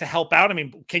there ways to help out? I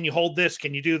mean, can you hold this?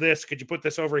 Can you do this? Could you put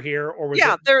this over here? Or was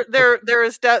Yeah, it okay? there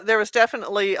is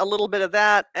definitely a little bit of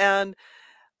that, and,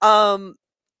 um,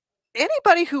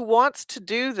 anybody who wants to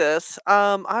do this,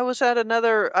 I was at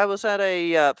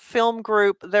a, film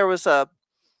group, there was a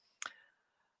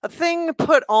thing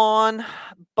put on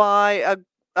by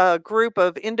a group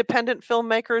of independent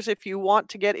filmmakers if you want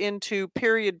to get into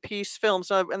period piece films,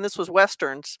 and this was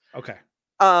Westerns. Okay.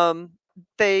 Um,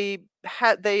 they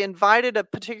invited a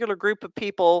particular group of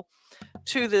people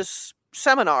to this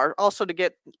seminar also to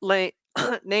get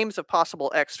names of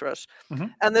possible extras.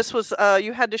 Mhm. And this was,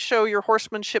 you had to show your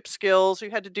horsemanship skills,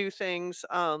 you had to do things,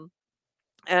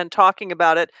 and talking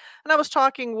about it. And I was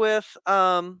talking with,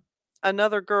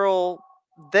 another girl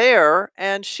there,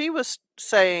 and she was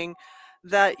saying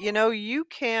that, you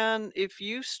can, if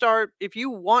you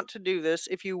want to do this,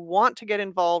 if you want to get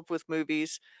involved with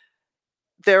movies,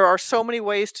 there are so many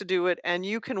ways to do it, and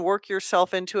you can work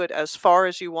yourself into it as far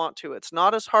as you want to. It's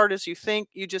not as hard as you think.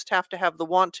 You just have to have the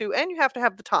want to, and you have to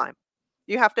have the time.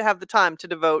 You have to have the time to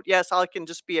devote. Yes, I can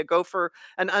just be a gopher,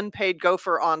 an unpaid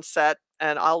gopher on set,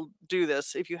 and I'll do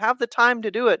this. If you have the time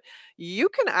to do it, you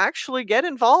can actually get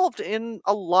involved in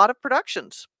a lot of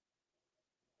productions.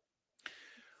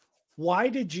 Why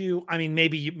did you, I mean,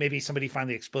 maybe somebody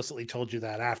finally explicitly told you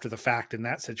that after the fact in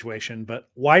that situation, but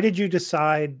why did you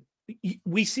decide,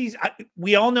 we see,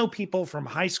 we all know people from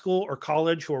high school or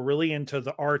college who are really into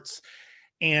the arts,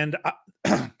 and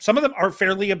some of them are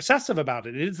fairly obsessive about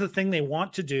it. It is the thing they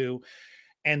want to do,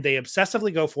 and they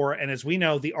obsessively go for it. And as we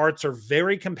know, the arts are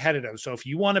very competitive. So if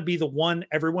you want to be the one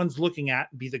everyone's looking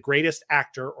at, be the greatest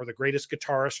actor or the greatest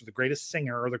guitarist or the greatest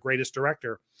singer or the greatest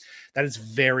director, that is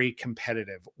very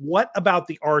competitive. What about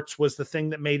the arts was the thing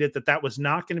that made it that that was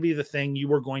not going to be the thing you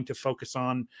were going to focus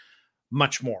on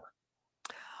much more?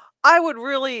 I would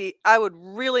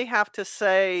really have to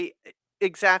say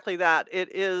exactly that. It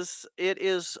is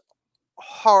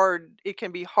hard. It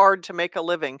can be hard to make a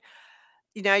living.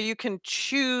 Now you can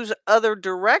choose other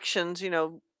directions,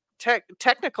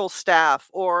 technical staff,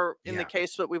 or in the Yeah.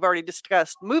 case that we've already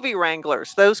discussed, movie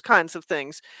wranglers, those kinds of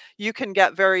things. You can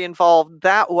get very involved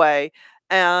that way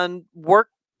and work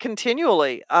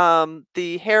continually.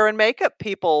 The hair and makeup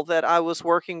people that I was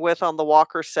working with on the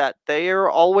Walker set, they are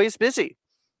always busy.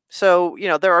 So,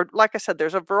 there are, like I said,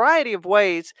 there's a variety of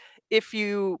ways if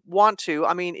you want to.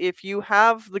 I mean, if you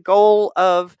have the goal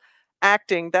of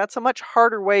acting, that's a much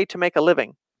harder way to make a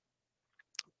living.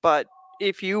 But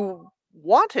if you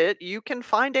want it, you can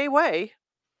find a way.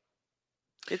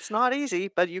 It's not easy,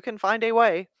 but you can find a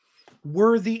way.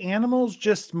 Were the animals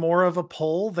just more of a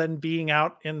pull than being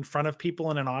out in front of people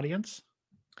in an audience?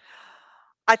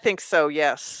 I think so,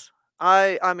 yes.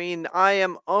 I mean, I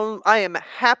am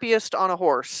happiest on a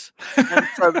horse. And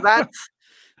so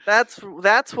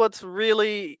that's what's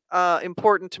really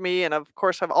important to me. And of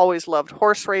course, I've always loved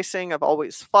horse racing. I've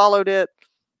always followed it.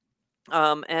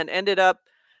 And ended up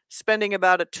spending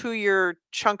about a 2-year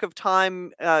chunk of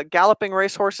time galloping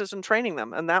racehorses and training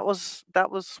them, and that was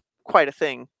quite a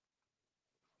thing.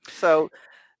 So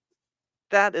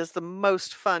that is the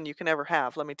most fun you can ever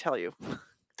have, let me tell you.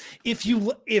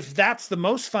 If that's the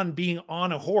most fun being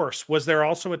on a horse, was there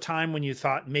also a time when you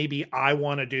thought maybe I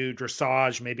want to do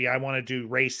dressage, maybe I want to do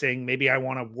racing, maybe I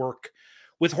want to work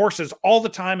with horses all the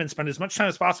time and spend as much time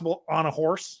as possible on a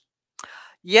horse?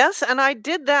 Yes, and I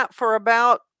did that for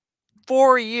about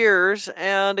 4 years,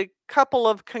 and a couple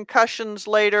of concussions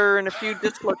later and a few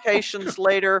dislocations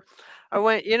later, I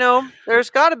went, there's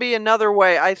gotta be another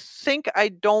way. I think I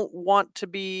don't want to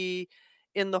be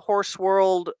in the horse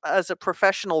world as a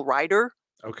professional rider.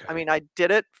 I Okay. mean, I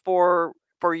did it for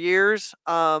years,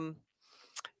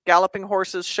 galloping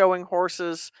horses, showing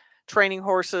horses, training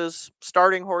horses,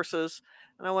 starting horses,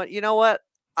 and I went, "You know what?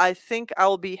 I think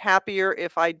I'll be happier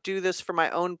if I do this for my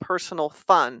own personal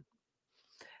fun."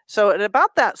 So at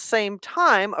about that same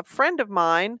time, a friend of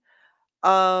mine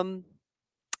um,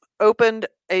 opened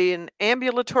an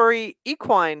ambulatory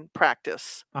equine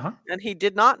practice. Uh-huh. And he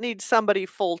did not need somebody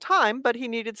full time, but he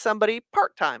needed somebody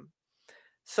part time.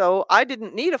 So I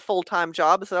didn't need a full time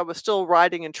job, so I was still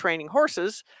riding and training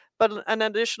horses, but an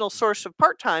additional source of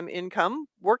part time income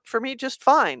worked for me just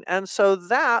fine. And so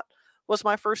that was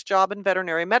my first job in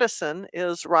veterinary medicine,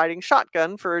 is riding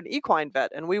shotgun for an equine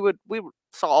vet. And we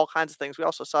saw all kinds of things. We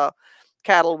also saw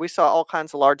cattle. We saw all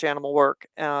kinds of large animal work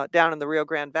down in the Rio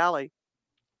Grande Valley.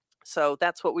 So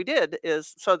that's what we did,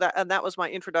 is so that and that was my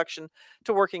introduction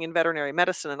to working in veterinary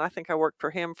medicine. And I think I worked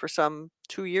for him for some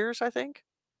 2 years, I think.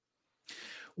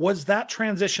 Was that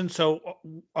transition so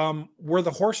were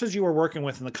the horses you were working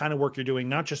with and the kind of work you're doing,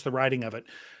 not just the riding of it,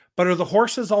 but are the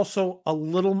horses also a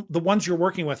little, the ones you're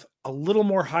working with, a little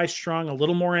more high strung, a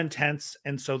little more intense,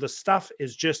 and so the stuff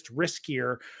is just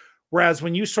riskier? Whereas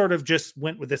when you sort of just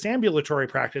went with this ambulatory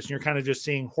practice and you're kind of just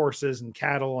seeing horses and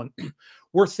cattle and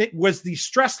was the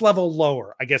stress level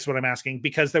lower? I guess what I'm asking,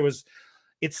 because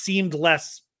it seemed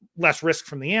less risk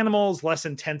from the animals, less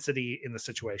intensity in the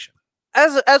situation.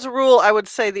 As a rule, I would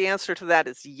say the answer to that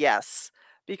is yes,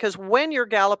 because when you're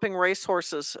galloping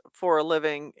racehorses for a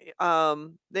living,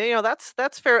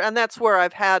 that's fair, and that's where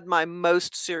I've had my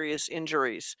most serious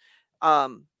injuries,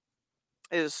 um,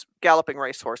 is galloping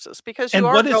racehorses, because you And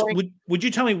are what is going. would you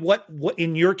tell me what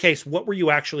in your case, what were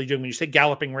you actually doing when you say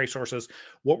galloping racehorses?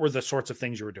 What were the sorts of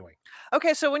things you were doing?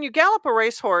 Okay, so when you gallop a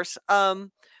racehorse,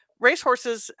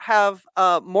 racehorses have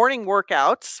morning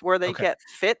workouts where they Okay. get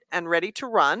fit and ready to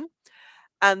run,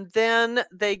 and then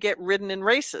they get ridden in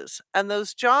races. And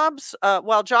those jobs,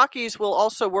 while jockeys will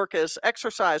also work as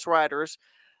exercise riders,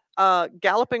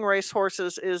 galloping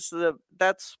racehorses is the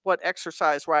that's what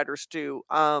exercise riders do.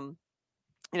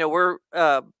 We're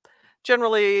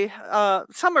generally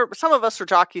some of us are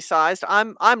jockey sized.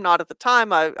 I'm not at the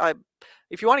time. I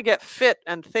If you want to get fit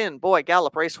and thin, boy,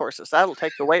 gallop racehorses. That'll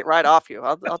take the weight right off you.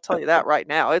 I'll tell you that right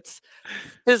now. It's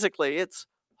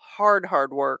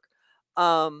hard work.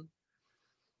 Um,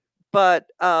 but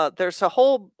there's a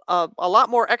lot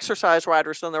more exercise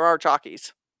riders than there are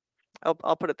jockeys.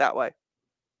 I'll put it that way.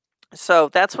 So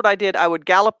that's what I did. I would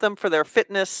gallop them for their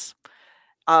fitness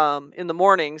in the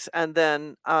mornings, and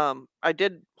then I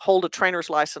did hold a trainer's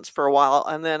license for a while,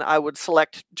 and then I would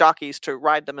select jockeys to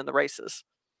ride them in the races.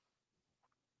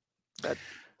 But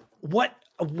What?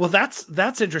 Well,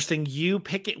 that's interesting. You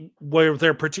pick it where there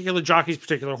are particular jockeys,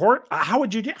 particular horse. How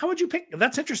would you do? How would you pick?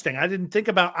 That's interesting. I didn't think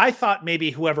about. I thought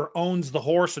maybe whoever owns the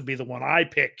horse would be the one. I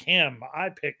pick him. I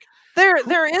pick who.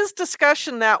 there is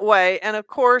discussion that way, and of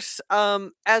course,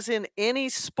 as in any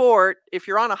sport, if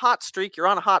you're on a hot streak, you're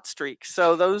on a hot streak.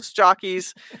 So those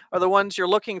jockeys are the ones you're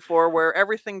looking for, where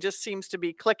everything just seems to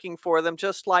be clicking for them,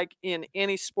 just like in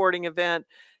any sporting event.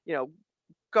 You know,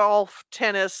 golf,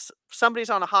 tennis, somebody's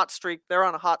on a hot streak, they're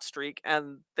on a hot streak,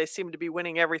 and they seem to be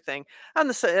winning everything. And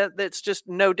it's just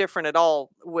no different at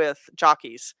all with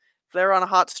jockeys. If they're on a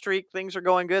hot streak, things are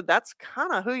going good. That's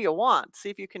kind of who you want. See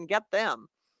if you can get them.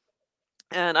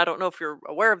 And I don't know if you're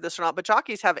aware of this or not, but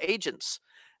jockeys have agents.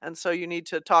 And so you need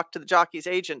to talk to the jockey's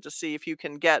agent to see if you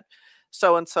can get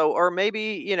so and so. Or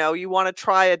maybe, you want to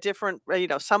try a different,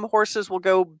 some horses will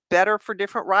go better for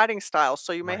different riding styles.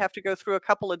 So you may Right. have to go through a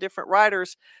couple of different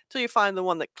riders till you find the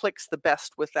one that clicks the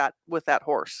best with that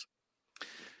horse.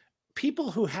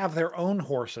 People who have their own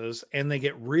horses and they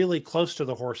get really close to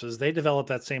the horses, they develop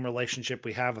that same relationship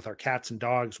we have with our cats and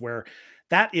dogs, where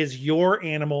that is your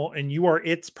animal and you are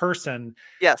its person.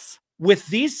 Yes. With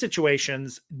these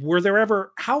situations, were there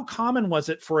ever, how common was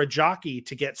it for a jockey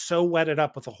to get so wedded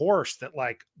up with a horse that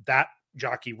like that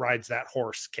jockey rides that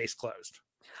horse, case closed?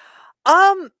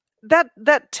 Um,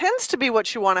 that tends to be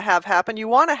what you wanna have happen. You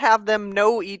wanna have them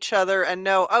know each other and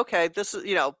know, okay, this is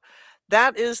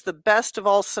that is the best of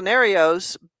all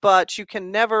scenarios, but you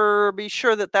can never be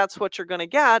sure that that's what you're gonna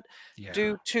get Yeah.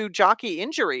 due to jockey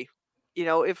injury.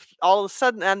 If all of a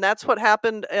sudden, and that's what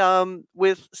happened,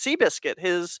 with Seabiscuit.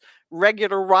 His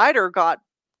regular rider got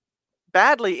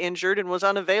badly injured and was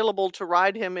unavailable to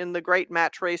ride him in the great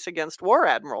match race against War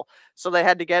Admiral. So they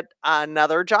had to get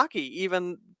another jockey,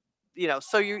 even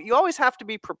so you always have to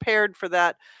be prepared for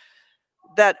that.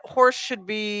 That horse should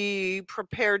be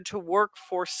prepared to work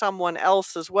for someone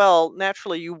else as well.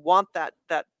 Naturally, you want that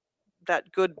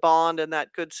good bond and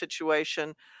that good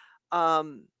situation.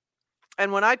 Um,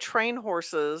 and when I train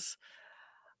horses,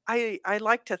 I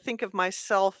like to think of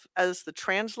myself as the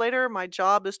translator. My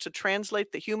job is to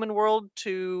translate the human world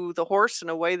to the horse in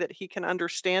a way that he can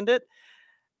understand it.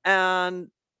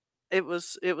 And it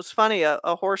was funny. A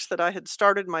horse that I had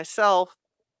started myself,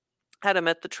 had him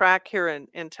at the track here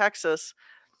in Texas,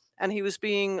 and he was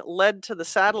being led to the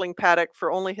saddling paddock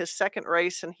for only his second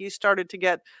race, and he started to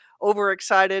get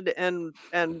overexcited and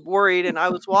worried. And I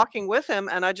was walking with him,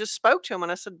 and I just spoke to him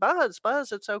and I said, "Buzz,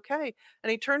 Buzz, it's okay."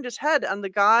 And he turned his head, and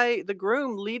the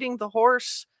groom leading the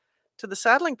horse to the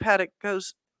saddling paddock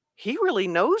goes, "He really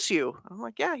knows you." I'm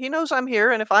like, "Yeah, he knows I'm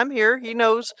here, and if I'm here, he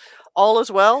knows all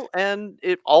is well." And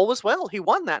it all was well. He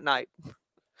won that night.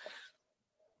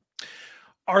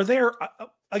 Are there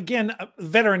again, a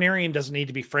veterinarian doesn't need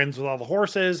to be friends with all the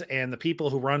horses, and the people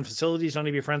who run facilities don't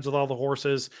need to be friends with all the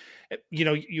horses.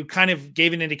 You kind of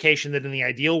gave an indication that in the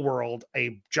ideal world,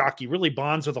 a jockey really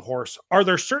bonds with a horse. Are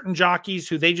there certain jockeys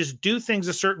who they just do things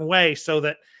a certain way so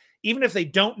that even if they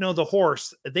don't know the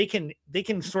horse, they can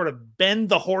sort of bend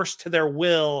the horse to their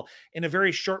will in a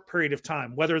very short period of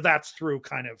time, whether that's through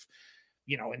kind of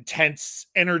intense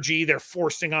energy they're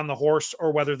forcing on the horse,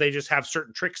 or whether they just have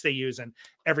certain tricks they use and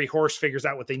every horse figures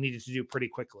out what they needed to do pretty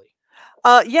quickly.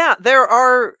 Yeah, there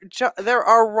are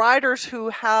riders who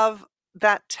have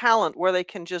that talent where they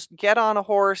can just get on a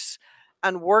horse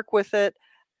and work with it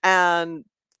and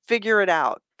figure it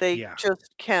out. They Yeah.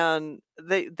 just can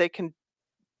they can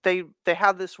they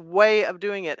have this way of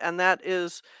doing it, and that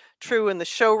is true in the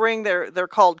show ring. They're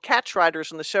called catch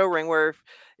riders in the show ring, where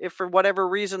if for whatever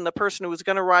reason the person who was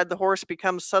going to ride the horse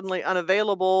becomes suddenly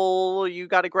unavailable, you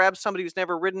got to grab somebody who's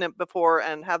never ridden it before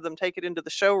and have them take it into the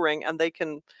show ring, and they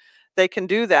can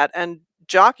do that. And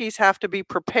jockeys have to be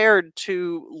prepared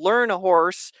to learn a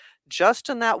horse just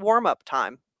in that warm up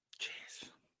time. Jeez.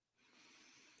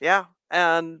 Yeah,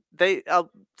 and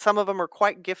some of them are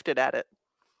quite gifted at it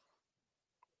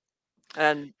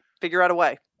and figure out a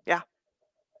way. Yeah.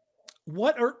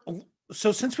 What are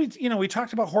So since we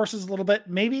talked about horses a little bit,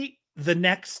 maybe the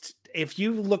next if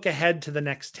you look ahead to the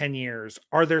next 10 years,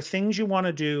 are there things you want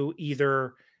to do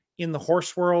either in the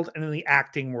horse world and in the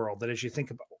acting world that as you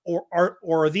think about, or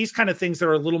are these kind of things that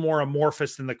are a little more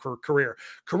amorphous than the career?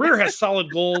 Career has solid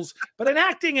goals, but in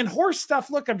acting and horse stuff,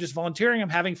 look, I'm just volunteering, I'm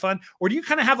having fun. Or do you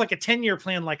kind of have like a 10-year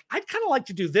plan, like I'd kind of like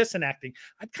to do this in acting,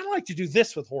 I'd kind of like to do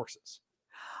this with horses?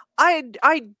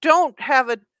 I don't have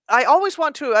I always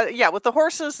want to, yeah, with the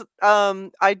horses,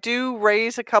 I do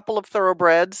raise a couple of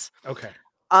thoroughbreds. Okay.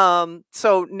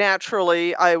 So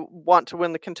naturally, I want to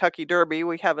win the Kentucky Derby.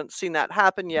 We haven't seen that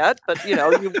happen yet, but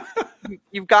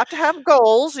you've got to have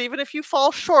goals, even if you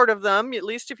fall short of them. At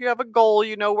least if you have a goal,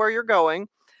 you know where you're going.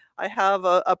 I have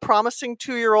a promising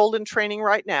 2-year-old in training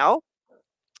right now,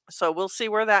 so we'll see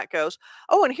where that goes.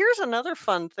 Oh, and here's another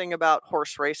fun thing about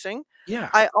horse racing. Yeah.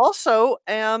 I also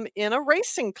am in a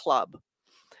racing club.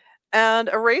 And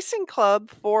a racing club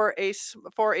for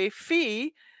a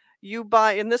fee, you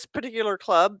buy in this particular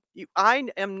club, I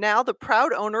am now the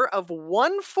proud owner of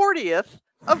 1/40th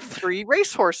of 3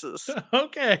 racehorses.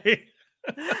 Okay.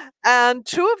 And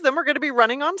 2 of them are gonna be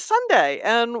running on Sunday,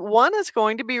 and 1 is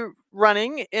going to be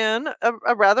running in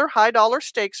a rather high dollar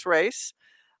stakes race.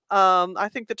 I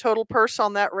think the total purse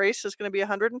on that race is gonna be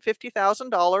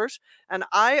 $150,000, and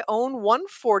I own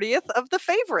 1/40th of the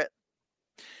favorite.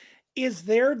 Is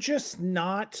there just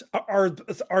not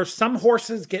are some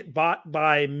horses get bought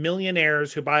by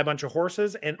millionaires who buy a bunch of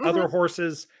horses and other Mhm.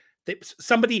 horses that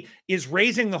somebody is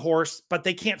raising the horse, but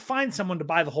they can't find someone to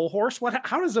buy the whole horse?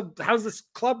 How does this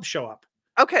club show up?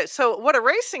 Okay, so what a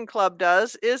racing club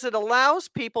does is it allows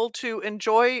people to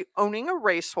enjoy owning a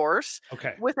racehorse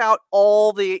Okay. without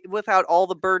all the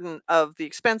burden of the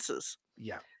expenses.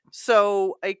 Yeah.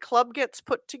 So a club gets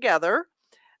put together,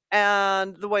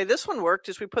 and the way this one worked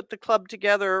is we put the club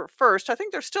together first. I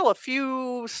think there's still a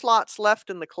few slots left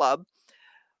in the club,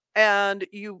 and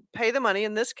you pay the money.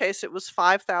 In this case, it was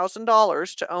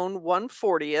 $5,000 to own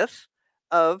 1/40th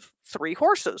of 3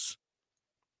 horses.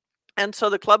 And so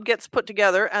the club gets put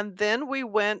together, and then we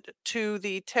went to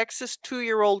the Texas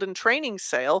 2-year-old in training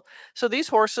sale. So these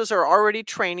horses are already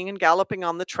training and galloping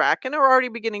on the track and are already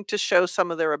beginning to show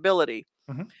some of their ability.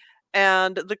 Mhm.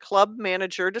 And the club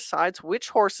manager decides which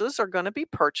horses are going to be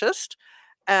purchased.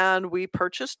 And we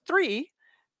purchased 3.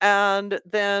 And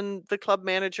then the club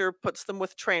manager puts them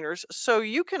with trainers. So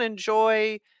you can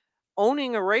enjoy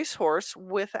owning a racehorse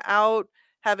without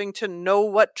having to know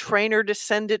what trainer to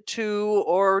send it to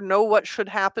or know what should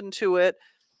happen to it.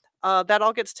 That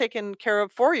all gets taken care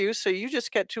of for you, so you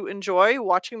just get to enjoy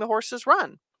watching the horses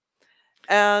run.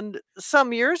 And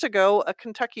some years ago, a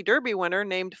Kentucky Derby winner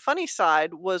named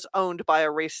Funnyside was owned by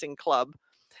a racing club.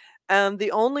 And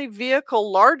the only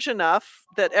vehicle large enough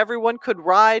that everyone could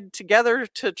ride together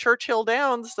to Churchill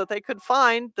Downs that they could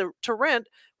find to rent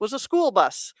was a school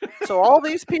bus. So all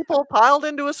these people piled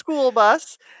into a school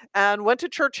bus and went to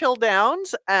Churchill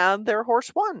Downs, and their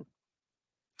horse won.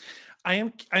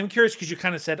 I'm curious because you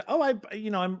kind of said, "Oh,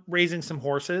 I'm raising some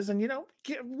horses and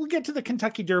we'll get to the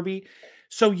Kentucky Derby."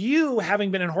 So you having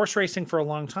been in horse racing for a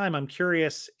long time, I'm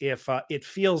curious if it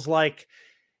feels like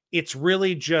it's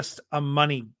really just a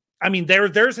money. I mean,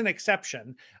 there's an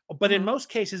exception, but in Mhm. most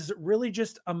cases, it's really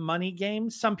just a money game.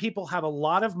 Some people have a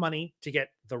lot of money to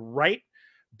get the right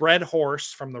bred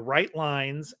horse from the right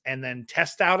lines and then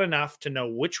test out enough to know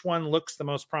which one looks the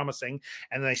most promising.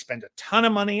 And they spend a ton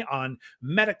of money on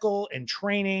medical and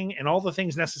training and all the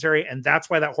things necessary. And that's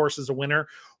why that horse is a winner.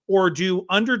 Or do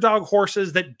underdog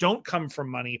horses that don't come from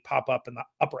money pop up in the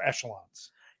upper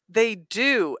echelons? They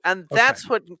do, and Okay.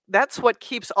 that's what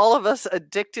keeps all of us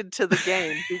addicted to the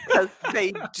game because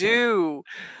they do.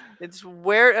 It's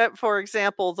where, for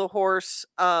example, the horse,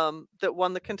 that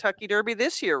won the Kentucky Derby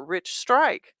this year, Rich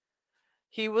Strike.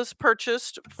 He was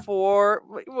purchased for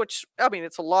which, I mean,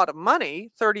 it's a lot of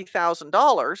money,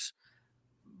 $30,000,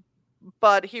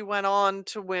 but he went on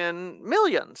to win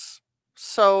millions.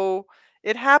 So,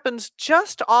 it happens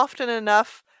just often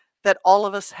enough that all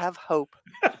of us have hope.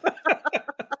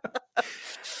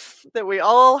 That we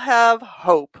all have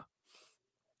hope.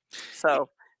 So,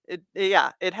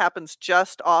 yeah, it happens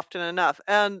just often enough.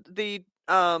 And the,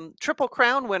 Triple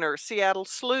Crown winner, Seattle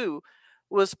Slew,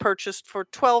 was purchased for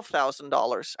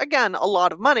 $12,000. Again, a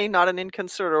lot of money, not an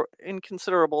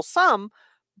inconsiderable sum,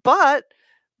 but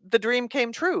the dream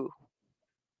came true.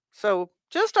 So,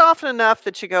 just often enough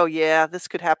that you go, "Yeah, this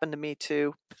could happen to me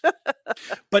too."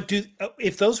 But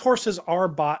if those horses are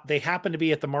bought, they happen to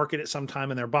be at the market at some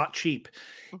time and they're bought cheap,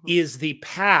 Mhm. is the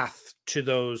path to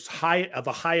those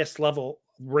the highest level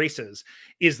races,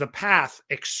 is the path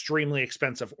extremely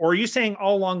expensive? Or are you saying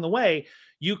all along the way,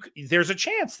 there's a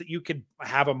chance that you could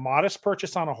have a modest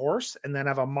purchase on a horse and then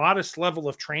have a modest level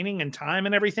of training and time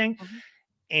and everything, Mhm.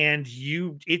 and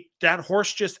that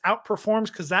horse just outperforms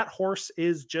because that horse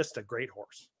is just a great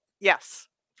horse? Yes.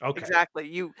 Okay. Exactly.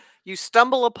 You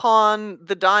stumble upon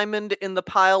the diamond in the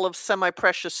pile of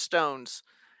semi-precious stones,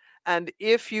 and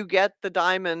if you get the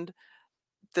diamond,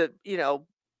 the you know,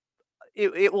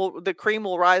 it will the cream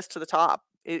will rise to the top.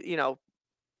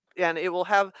 and it will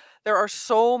have there are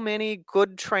so many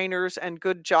good trainers and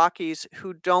good jockeys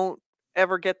who don't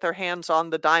ever get their hands on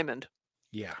the diamond,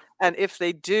 Yeah. and if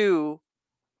they do,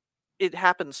 it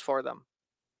happens for them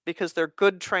because they're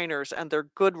good trainers and they're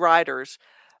good riders,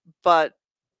 but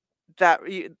that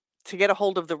you to get a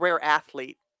hold of the rare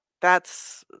athlete,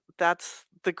 that's that's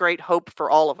the great hope for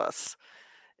all of us,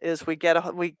 is we get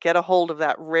a hold of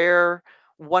that rare,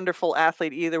 wonderful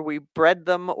athlete. Either we bred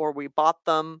them or we bought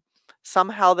them.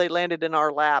 Somehow they landed in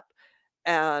our lap,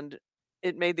 and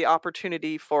it made the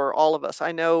opportunity for all of us.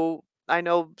 I know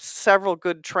several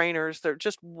good trainers. They're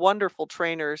just wonderful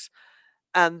trainers,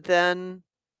 and then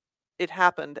it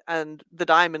happened, and the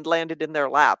diamond landed in their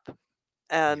lap,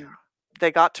 Yeah. and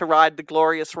they got to ride the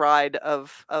glorious ride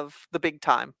of the big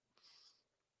time.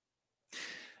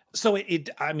 So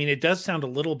I mean, it does sound a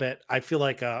little bit, I feel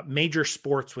like major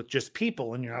sports with just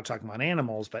people, and you're not talking about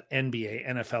animals, but NBA,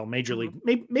 NFL, Major Mhm.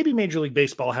 League, maybe Major League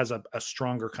Baseball has a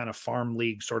stronger kind of farm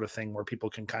league sort of thing where people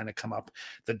can kind of come up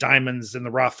the diamonds in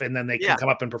the rough and then they can Yeah. come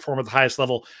up and perform at the highest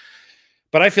level.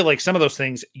 But I feel like some of those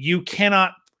things you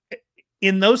cannot,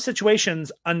 in those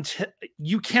situations, until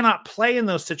you cannot play in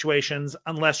those situations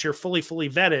unless you're fully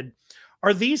vetted.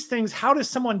 Are these things, how does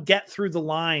someone get through the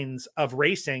lines of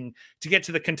racing to get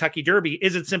to the Kentucky Derby?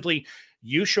 Is it simply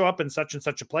you show up in such and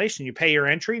such a place and you pay your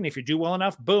entry, and if you do well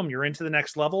enough, boom, you're into the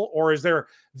next level? Or is there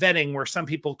vetting where some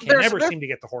people can There's never there's seem to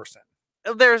get the horse in?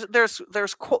 there's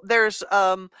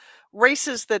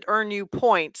races that earn you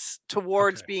points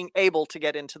towards Okay. being able to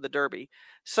get into the Derby.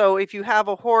 So if you have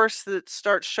a horse that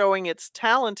starts showing it's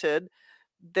talented,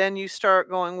 then you start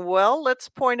going, well, let's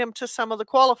point him to some of the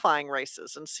qualifying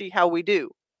races and see how we do.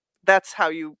 That's how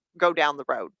you go down the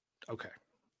road. Okay.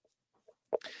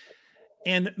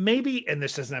 And maybe, and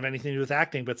this doesn't have anything to do with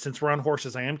acting, but since we're on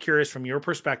horses, I am curious from your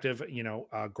perspective,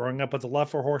 growing up with a love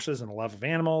for horses and a love of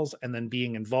animals, and then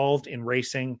being involved in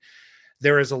racing,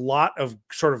 there is a lot of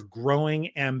sort of growing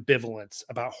ambivalence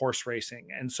about horse racing.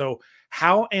 And so,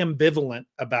 how ambivalent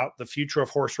about the future of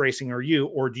horse racing are you?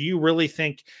 Or do you really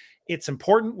think it's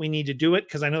important? We need to do it?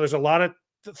 Because I know there's a lot of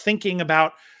thinking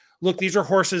about, look, these are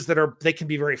horses they can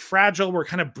be very fragile. We're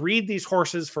kind of breed these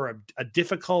horses for a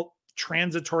difficult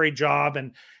transitory job,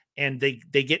 and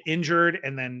they get injured,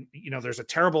 and then there's a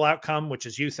terrible outcome, which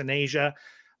is euthanasia.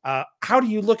 How do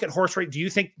you look at horse racing? Do you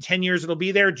think 10 years it'll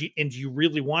be there? And do you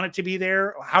really want it to be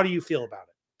there? How do you feel about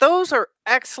it? Those are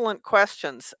excellent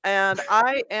questions, and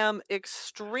I am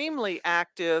extremely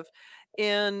active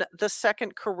in the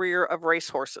second career of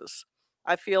racehorses.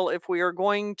 I feel if we are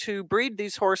going to breed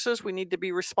these horses, we need to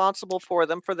be responsible for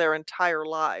them for their entire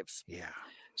lives. Yeah.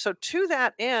 So, to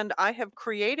that end, I have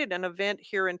created an event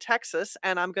here in Texas,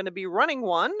 and I'm going to be running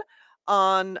one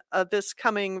on this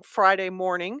coming Friday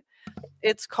morning.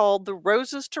 It's called the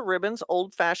Roses to Ribbons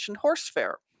Old Fashioned Horse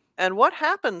Fair. And what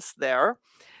happens there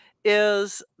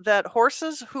is that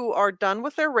horses who are done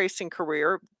with their racing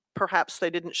career, perhaps they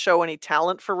didn't show any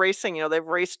talent for racing, they've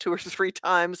raced 2 or 3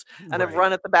 times and have Right.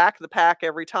 run at the back of the pack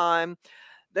every time.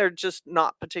 They're just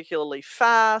not particularly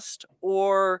fast,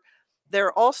 or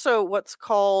they're also what's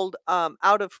called,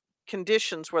 out of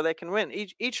conditions where they can win.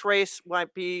 Each race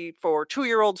might be for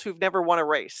two-year-olds who've never won a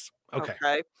race, Okay.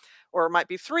 okay? Or it might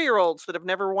be three-year-olds that have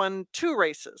never won 2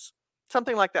 races,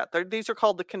 something like that. These are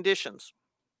called the conditions.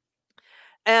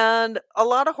 And a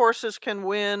lot of horses can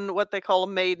win what they call a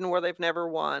maiden where they've never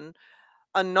won,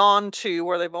 a non-2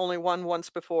 where they've only won once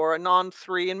before, a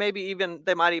non-3, and maybe even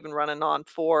they might even run a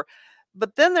non-4.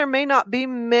 But then there may not be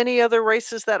many other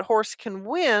races that horse can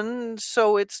win,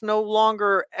 so it's no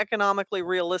longer economically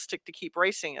realistic to keep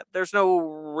racing it. There's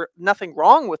nothing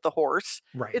wrong with the horse.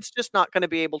 Right. It's just not going to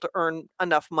be able to earn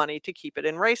enough money to keep it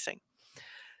in racing.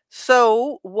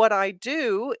 So, what I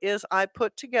do is I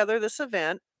put together this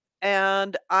event,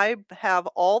 and I have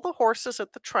all the horses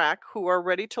at the track who are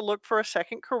ready to look for a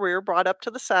second career brought up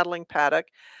to the saddling paddock.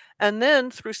 And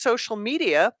then through social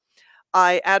media,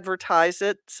 I advertise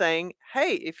it saying,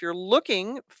 hey, if you're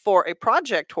looking for a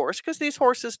project horse, because these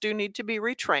horses do need to be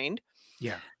retrained,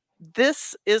 Yeah.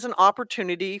 this is an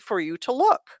opportunity for you to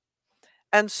look.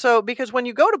 And so, because when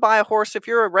you go to buy a horse, if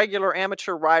you're a regular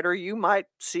amateur rider, you might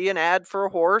see an ad for a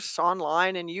horse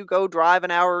online and you go drive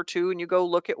an hour or two and you go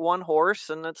look at one horse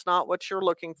and it's not what you're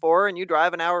looking for and you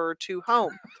drive an hour or two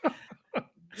home.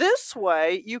 This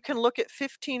way, you can look at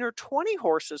 15 or 20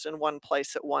 horses in one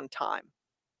place at one time.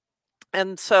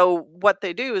 And so, what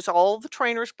they do is all the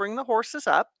trainers bring the horses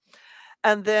up,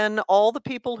 and then all the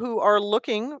people who are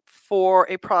looking for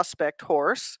a prospect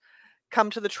horse come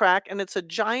to the track, and it's a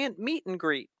giant meet and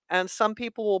greet. And some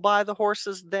people will buy the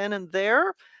horses then and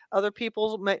there. Other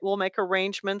people will make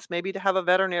arrangements, maybe to have a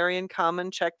veterinarian come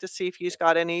and check to see if he's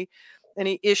got any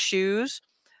issues.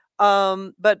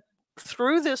 But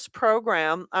through this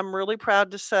program, I'm really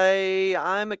proud to say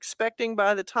I'm expecting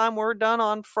by the time we're done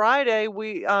on Friday,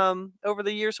 we over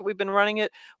the years that we've been running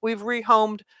it, we've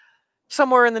rehomed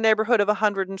somewhere in the neighborhood of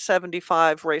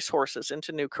 175 racehorses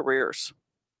into new careers.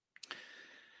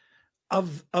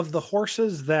 Of the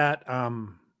horses that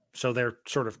so they're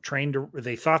sort of trained to,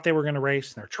 they thought they were going to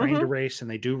race, and they're trained to Mhm. race,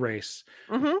 and they do race.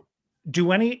 Mhm.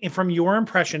 Do any, from your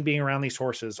impression being around these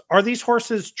horses, are these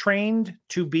horses trained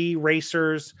to be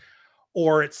racers,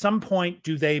 or at some point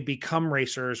do they become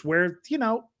racers where,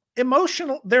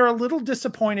 emotional, they're a little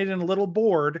disappointed and a little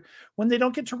bored when they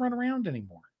don't get to run around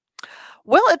anymore?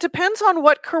 Well, it depends on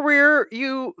what career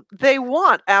they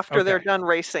want after they're Okay. done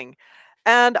racing.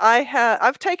 And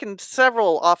I've taken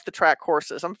several off the track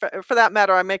horses. For that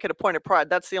matter, I make it a point of pride.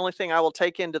 That's the only thing I will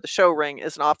take into the show ring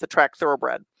is an off the track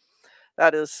thoroughbred.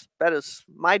 That is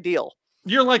my deal.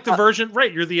 You're like the Uh, version,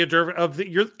 right? You're the of the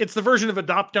you're it's the version of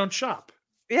adopt, don't shop.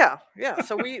 yeah, yeah.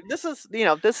 So we this is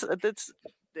this it's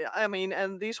yeah, I mean,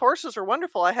 and these horses are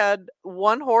wonderful. I had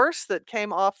one horse that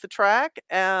came off the track,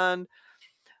 and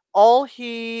all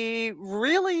he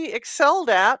really excelled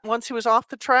at once he was off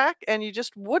the track, and you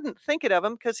just wouldn't think it of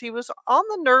him because he was on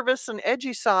the nervous and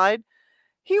edgy side.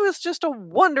 He was just a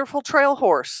wonderful trail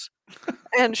horse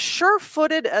and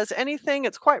sure-footed as anything.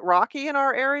 It's quite rocky in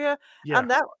our area, Yeah.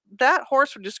 and that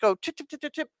horse would just go chip, chip, chip,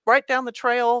 chip, chip right down the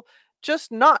trail,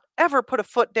 just not ever put a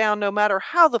foot down no matter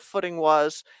how the footing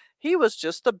was. He was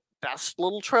just the best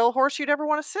little trail horse you'd ever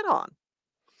wanna sit on.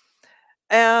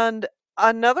 And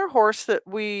another horse that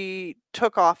we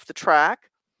took off the track,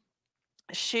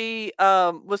 she,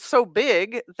 was so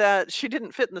big that she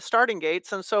didn't fit in the starting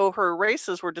gates, and so her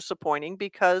races were disappointing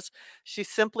because she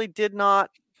simply did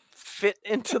not fit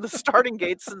into the starting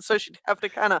gates, and so she'd have to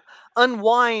kinda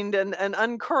unwind and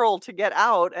uncurl to get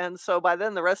out, and so by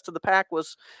then the rest of the pack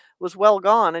was well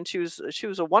gone, and she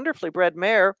was a wonderfully bred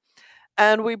mare,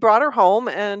 and we brought her home,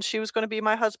 and she was gonna be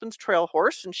my husband's trail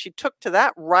horse, and she took to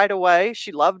that right away.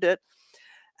 She loved it.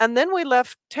 And then we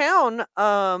left town,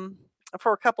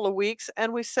 for a couple of weeks,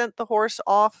 and we sent the horse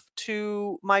off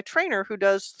to my trainer who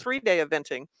does 3-day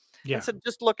eventing, and Yeah. said,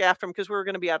 "Just look after him," because we were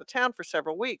gonna be out of town for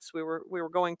several weeks. We were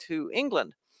going to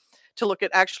England to look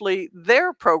at actually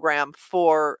their program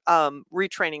for,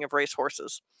 retraining of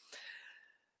racehorses.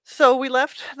 So we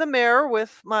left the mare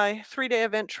with my 3-day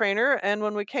event trainer, and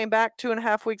when we came back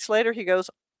 2.5 weeks later, he goes,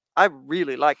 "I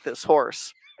really like this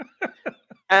horse."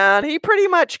 And he pretty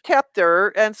much kept her,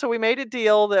 and so we made a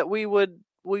deal that we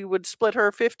would split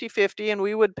her 50-50, and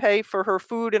we would pay for her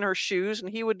food and her shoes,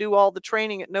 and he would do all the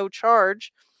training at no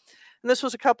charge. And this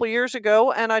was a couple years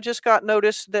ago, and I just got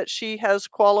notice that she has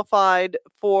qualified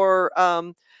for,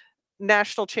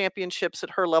 national championships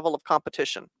at her level of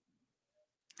competition.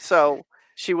 So,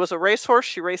 she was a racehorse,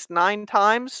 she raced 9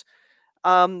 times.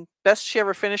 Best she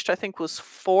ever finished, I think, was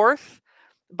 4th,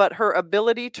 but her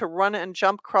ability to run and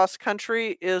jump cross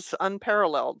country is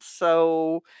unparalleled.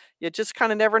 So you just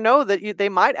kind of never know that they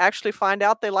might actually find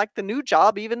out they like the new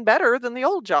job even better than the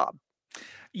old job.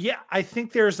 Yeah, I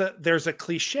think there's a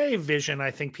cliche vision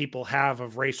I think people have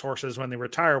of racehorses when they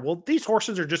retire. Well, these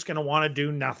horses are just going to want to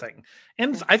do nothing.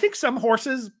 And Mm. I think some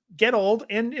horses get old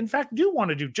and in fact do want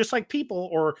to do, just like people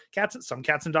or cats. Some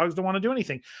cats and dogs don't want to do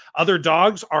anything. Other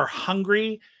dogs are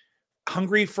hungry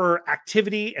for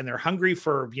activity, and they're hungry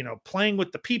for, playing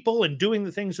with the people and doing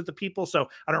the things with the people. So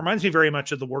it reminds me very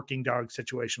much of the working dog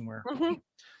situation where Mhm,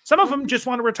 some of them mhm. just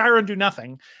want to retire and do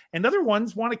nothing, and other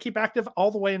ones want to keep active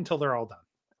all the way until they're all done.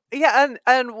 Yeah,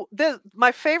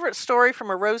 my favorite story from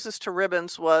a Roses to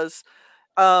Ribbons was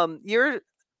year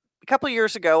a couple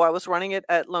years ago. I was running it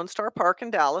at Lone Star Park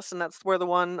in Dallas, and that's where the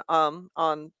one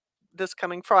on this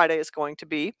coming Friday is going to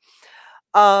be.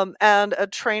 And a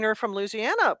trainer from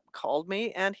Louisiana called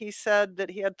me and he said that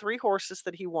he had 3 horses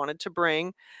that he wanted to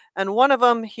bring, and one of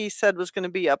them he said was gonna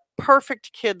be a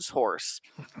perfect kid's horse,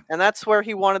 and that's where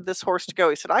he wanted this horse to go.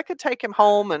 He said, "I could take him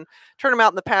home and turn him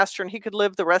out in the pasture, and he could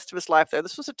live the rest of his life there."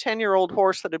 This was a 10-year-old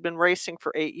horse that had been racing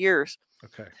for 8 years,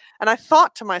 Okay. and I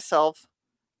thought to myself,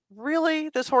 "Really?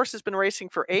 This horse has been racing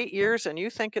for 8 years, and you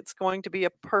think it's going to be a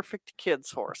perfect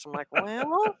kid's horse?" I'm like,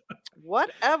 "Well,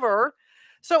 whatever."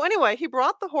 So anyway, he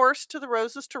brought the horse to the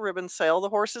Roses to Ribbon sale. The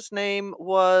horse's name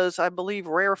was, I believe,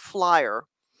 Rare Flyer.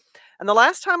 And the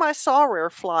last time I saw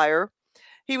Rare Flyer,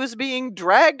 he was being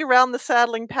dragged around the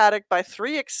saddling paddock by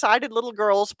 3 excited little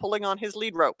girls pulling on his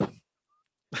lead rope.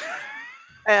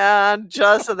 And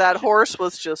just that horse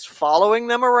was just following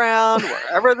them around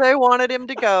wherever they wanted him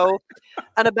to go.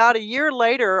 And about a year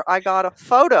later, I got a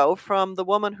photo from the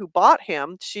woman who bought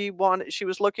him. She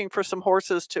was looking for some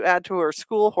horses to add to her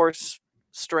school horse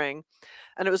string.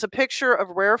 And it was a picture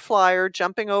of Rare Flyer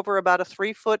jumping over about a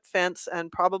 3-foot fence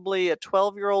and probably a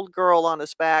 12-year-old girl on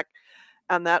his back.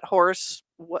 And that horse,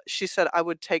 what she said, I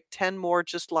would take 10 more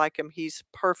just like him. He's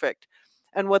perfect.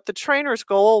 And what the trainer's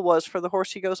goal was for the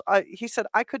horse, he said,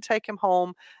 I could take him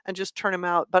home and just turn him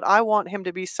out, but I want him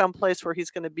to be someplace where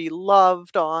he's going to be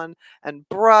loved on and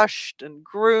brushed and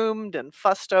groomed and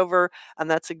fussed over.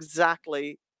 And that's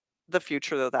exactly the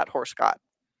future that that horse got.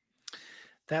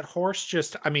 That horse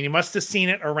just, I mean, he must have seen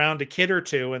it around a kid or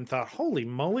two and thought, holy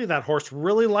moly, that horse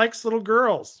really likes little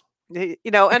girls.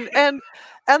 You know, and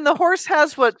the horse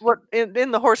has what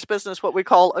in the horse business what we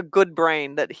call a good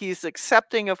brain, that he's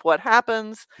accepting of what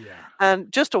happens, Yeah.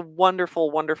 and just a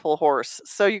wonderful, wonderful horse.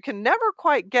 So you can never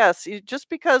quite guess, just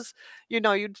because,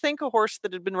 you'd think a horse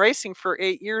that had been racing for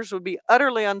 8 years would be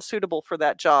utterly unsuitable for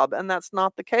that job, and that's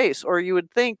not the case. Or you would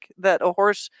think that a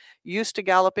horse used to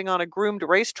galloping on a groomed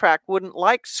racetrack wouldn't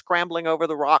like scrambling over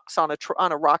the rocks on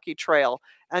a rocky trail,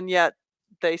 and yet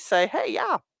they say, "Hey,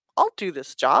 yeah, I'll do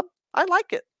this job. I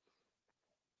like it."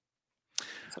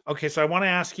 Okay, so I want to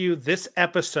ask you this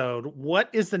episode, what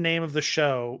is the name of the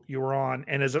show you were on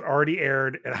and is it already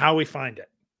aired and how we find it?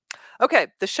 Okay,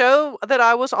 the show that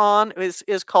I was on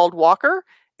is called Walker.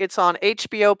 It's on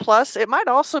HBO Plus. It might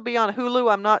also be on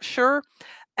Hulu, I'm not sure.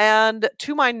 And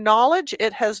to my knowledge,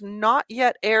 it has not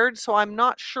yet aired, so I'm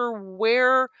not sure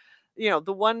where, the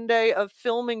one day of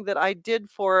filming that I did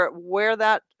for it, where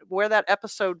that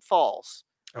episode falls.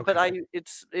 But Okay.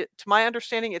 to my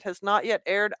understanding, it has not yet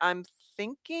aired. I'm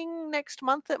thinking next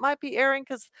month it might be airing,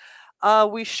 because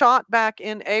we shot back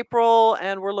in April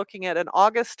and we're looking at an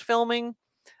August filming.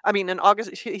 I mean, in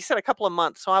August, he said a couple of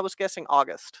months, so I was guessing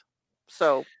August.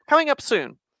 So coming up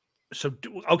soon. So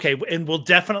okay, and we'll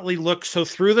definitely look so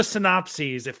through the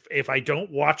synopses. If I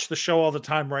don't watch the show all the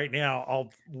time right now,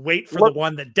 I'll wait for the Look,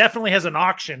 one that definitely has an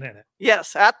auction in it.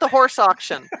 yes, at the horse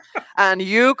auction. And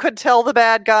you could tell the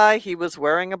bad guy, he was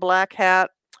wearing a black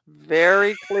hat.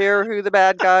 Very clear who the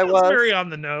bad guy That was was. very on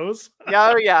the nose.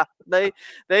 Yeah, oh yeah. They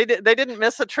didn't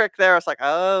miss a trick there. I was like,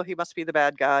 oh, he must be the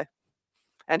bad guy.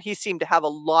 And he seemed to have a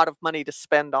lot of money to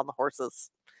spend on the horses.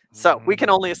 So we can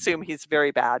only assume he's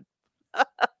very bad.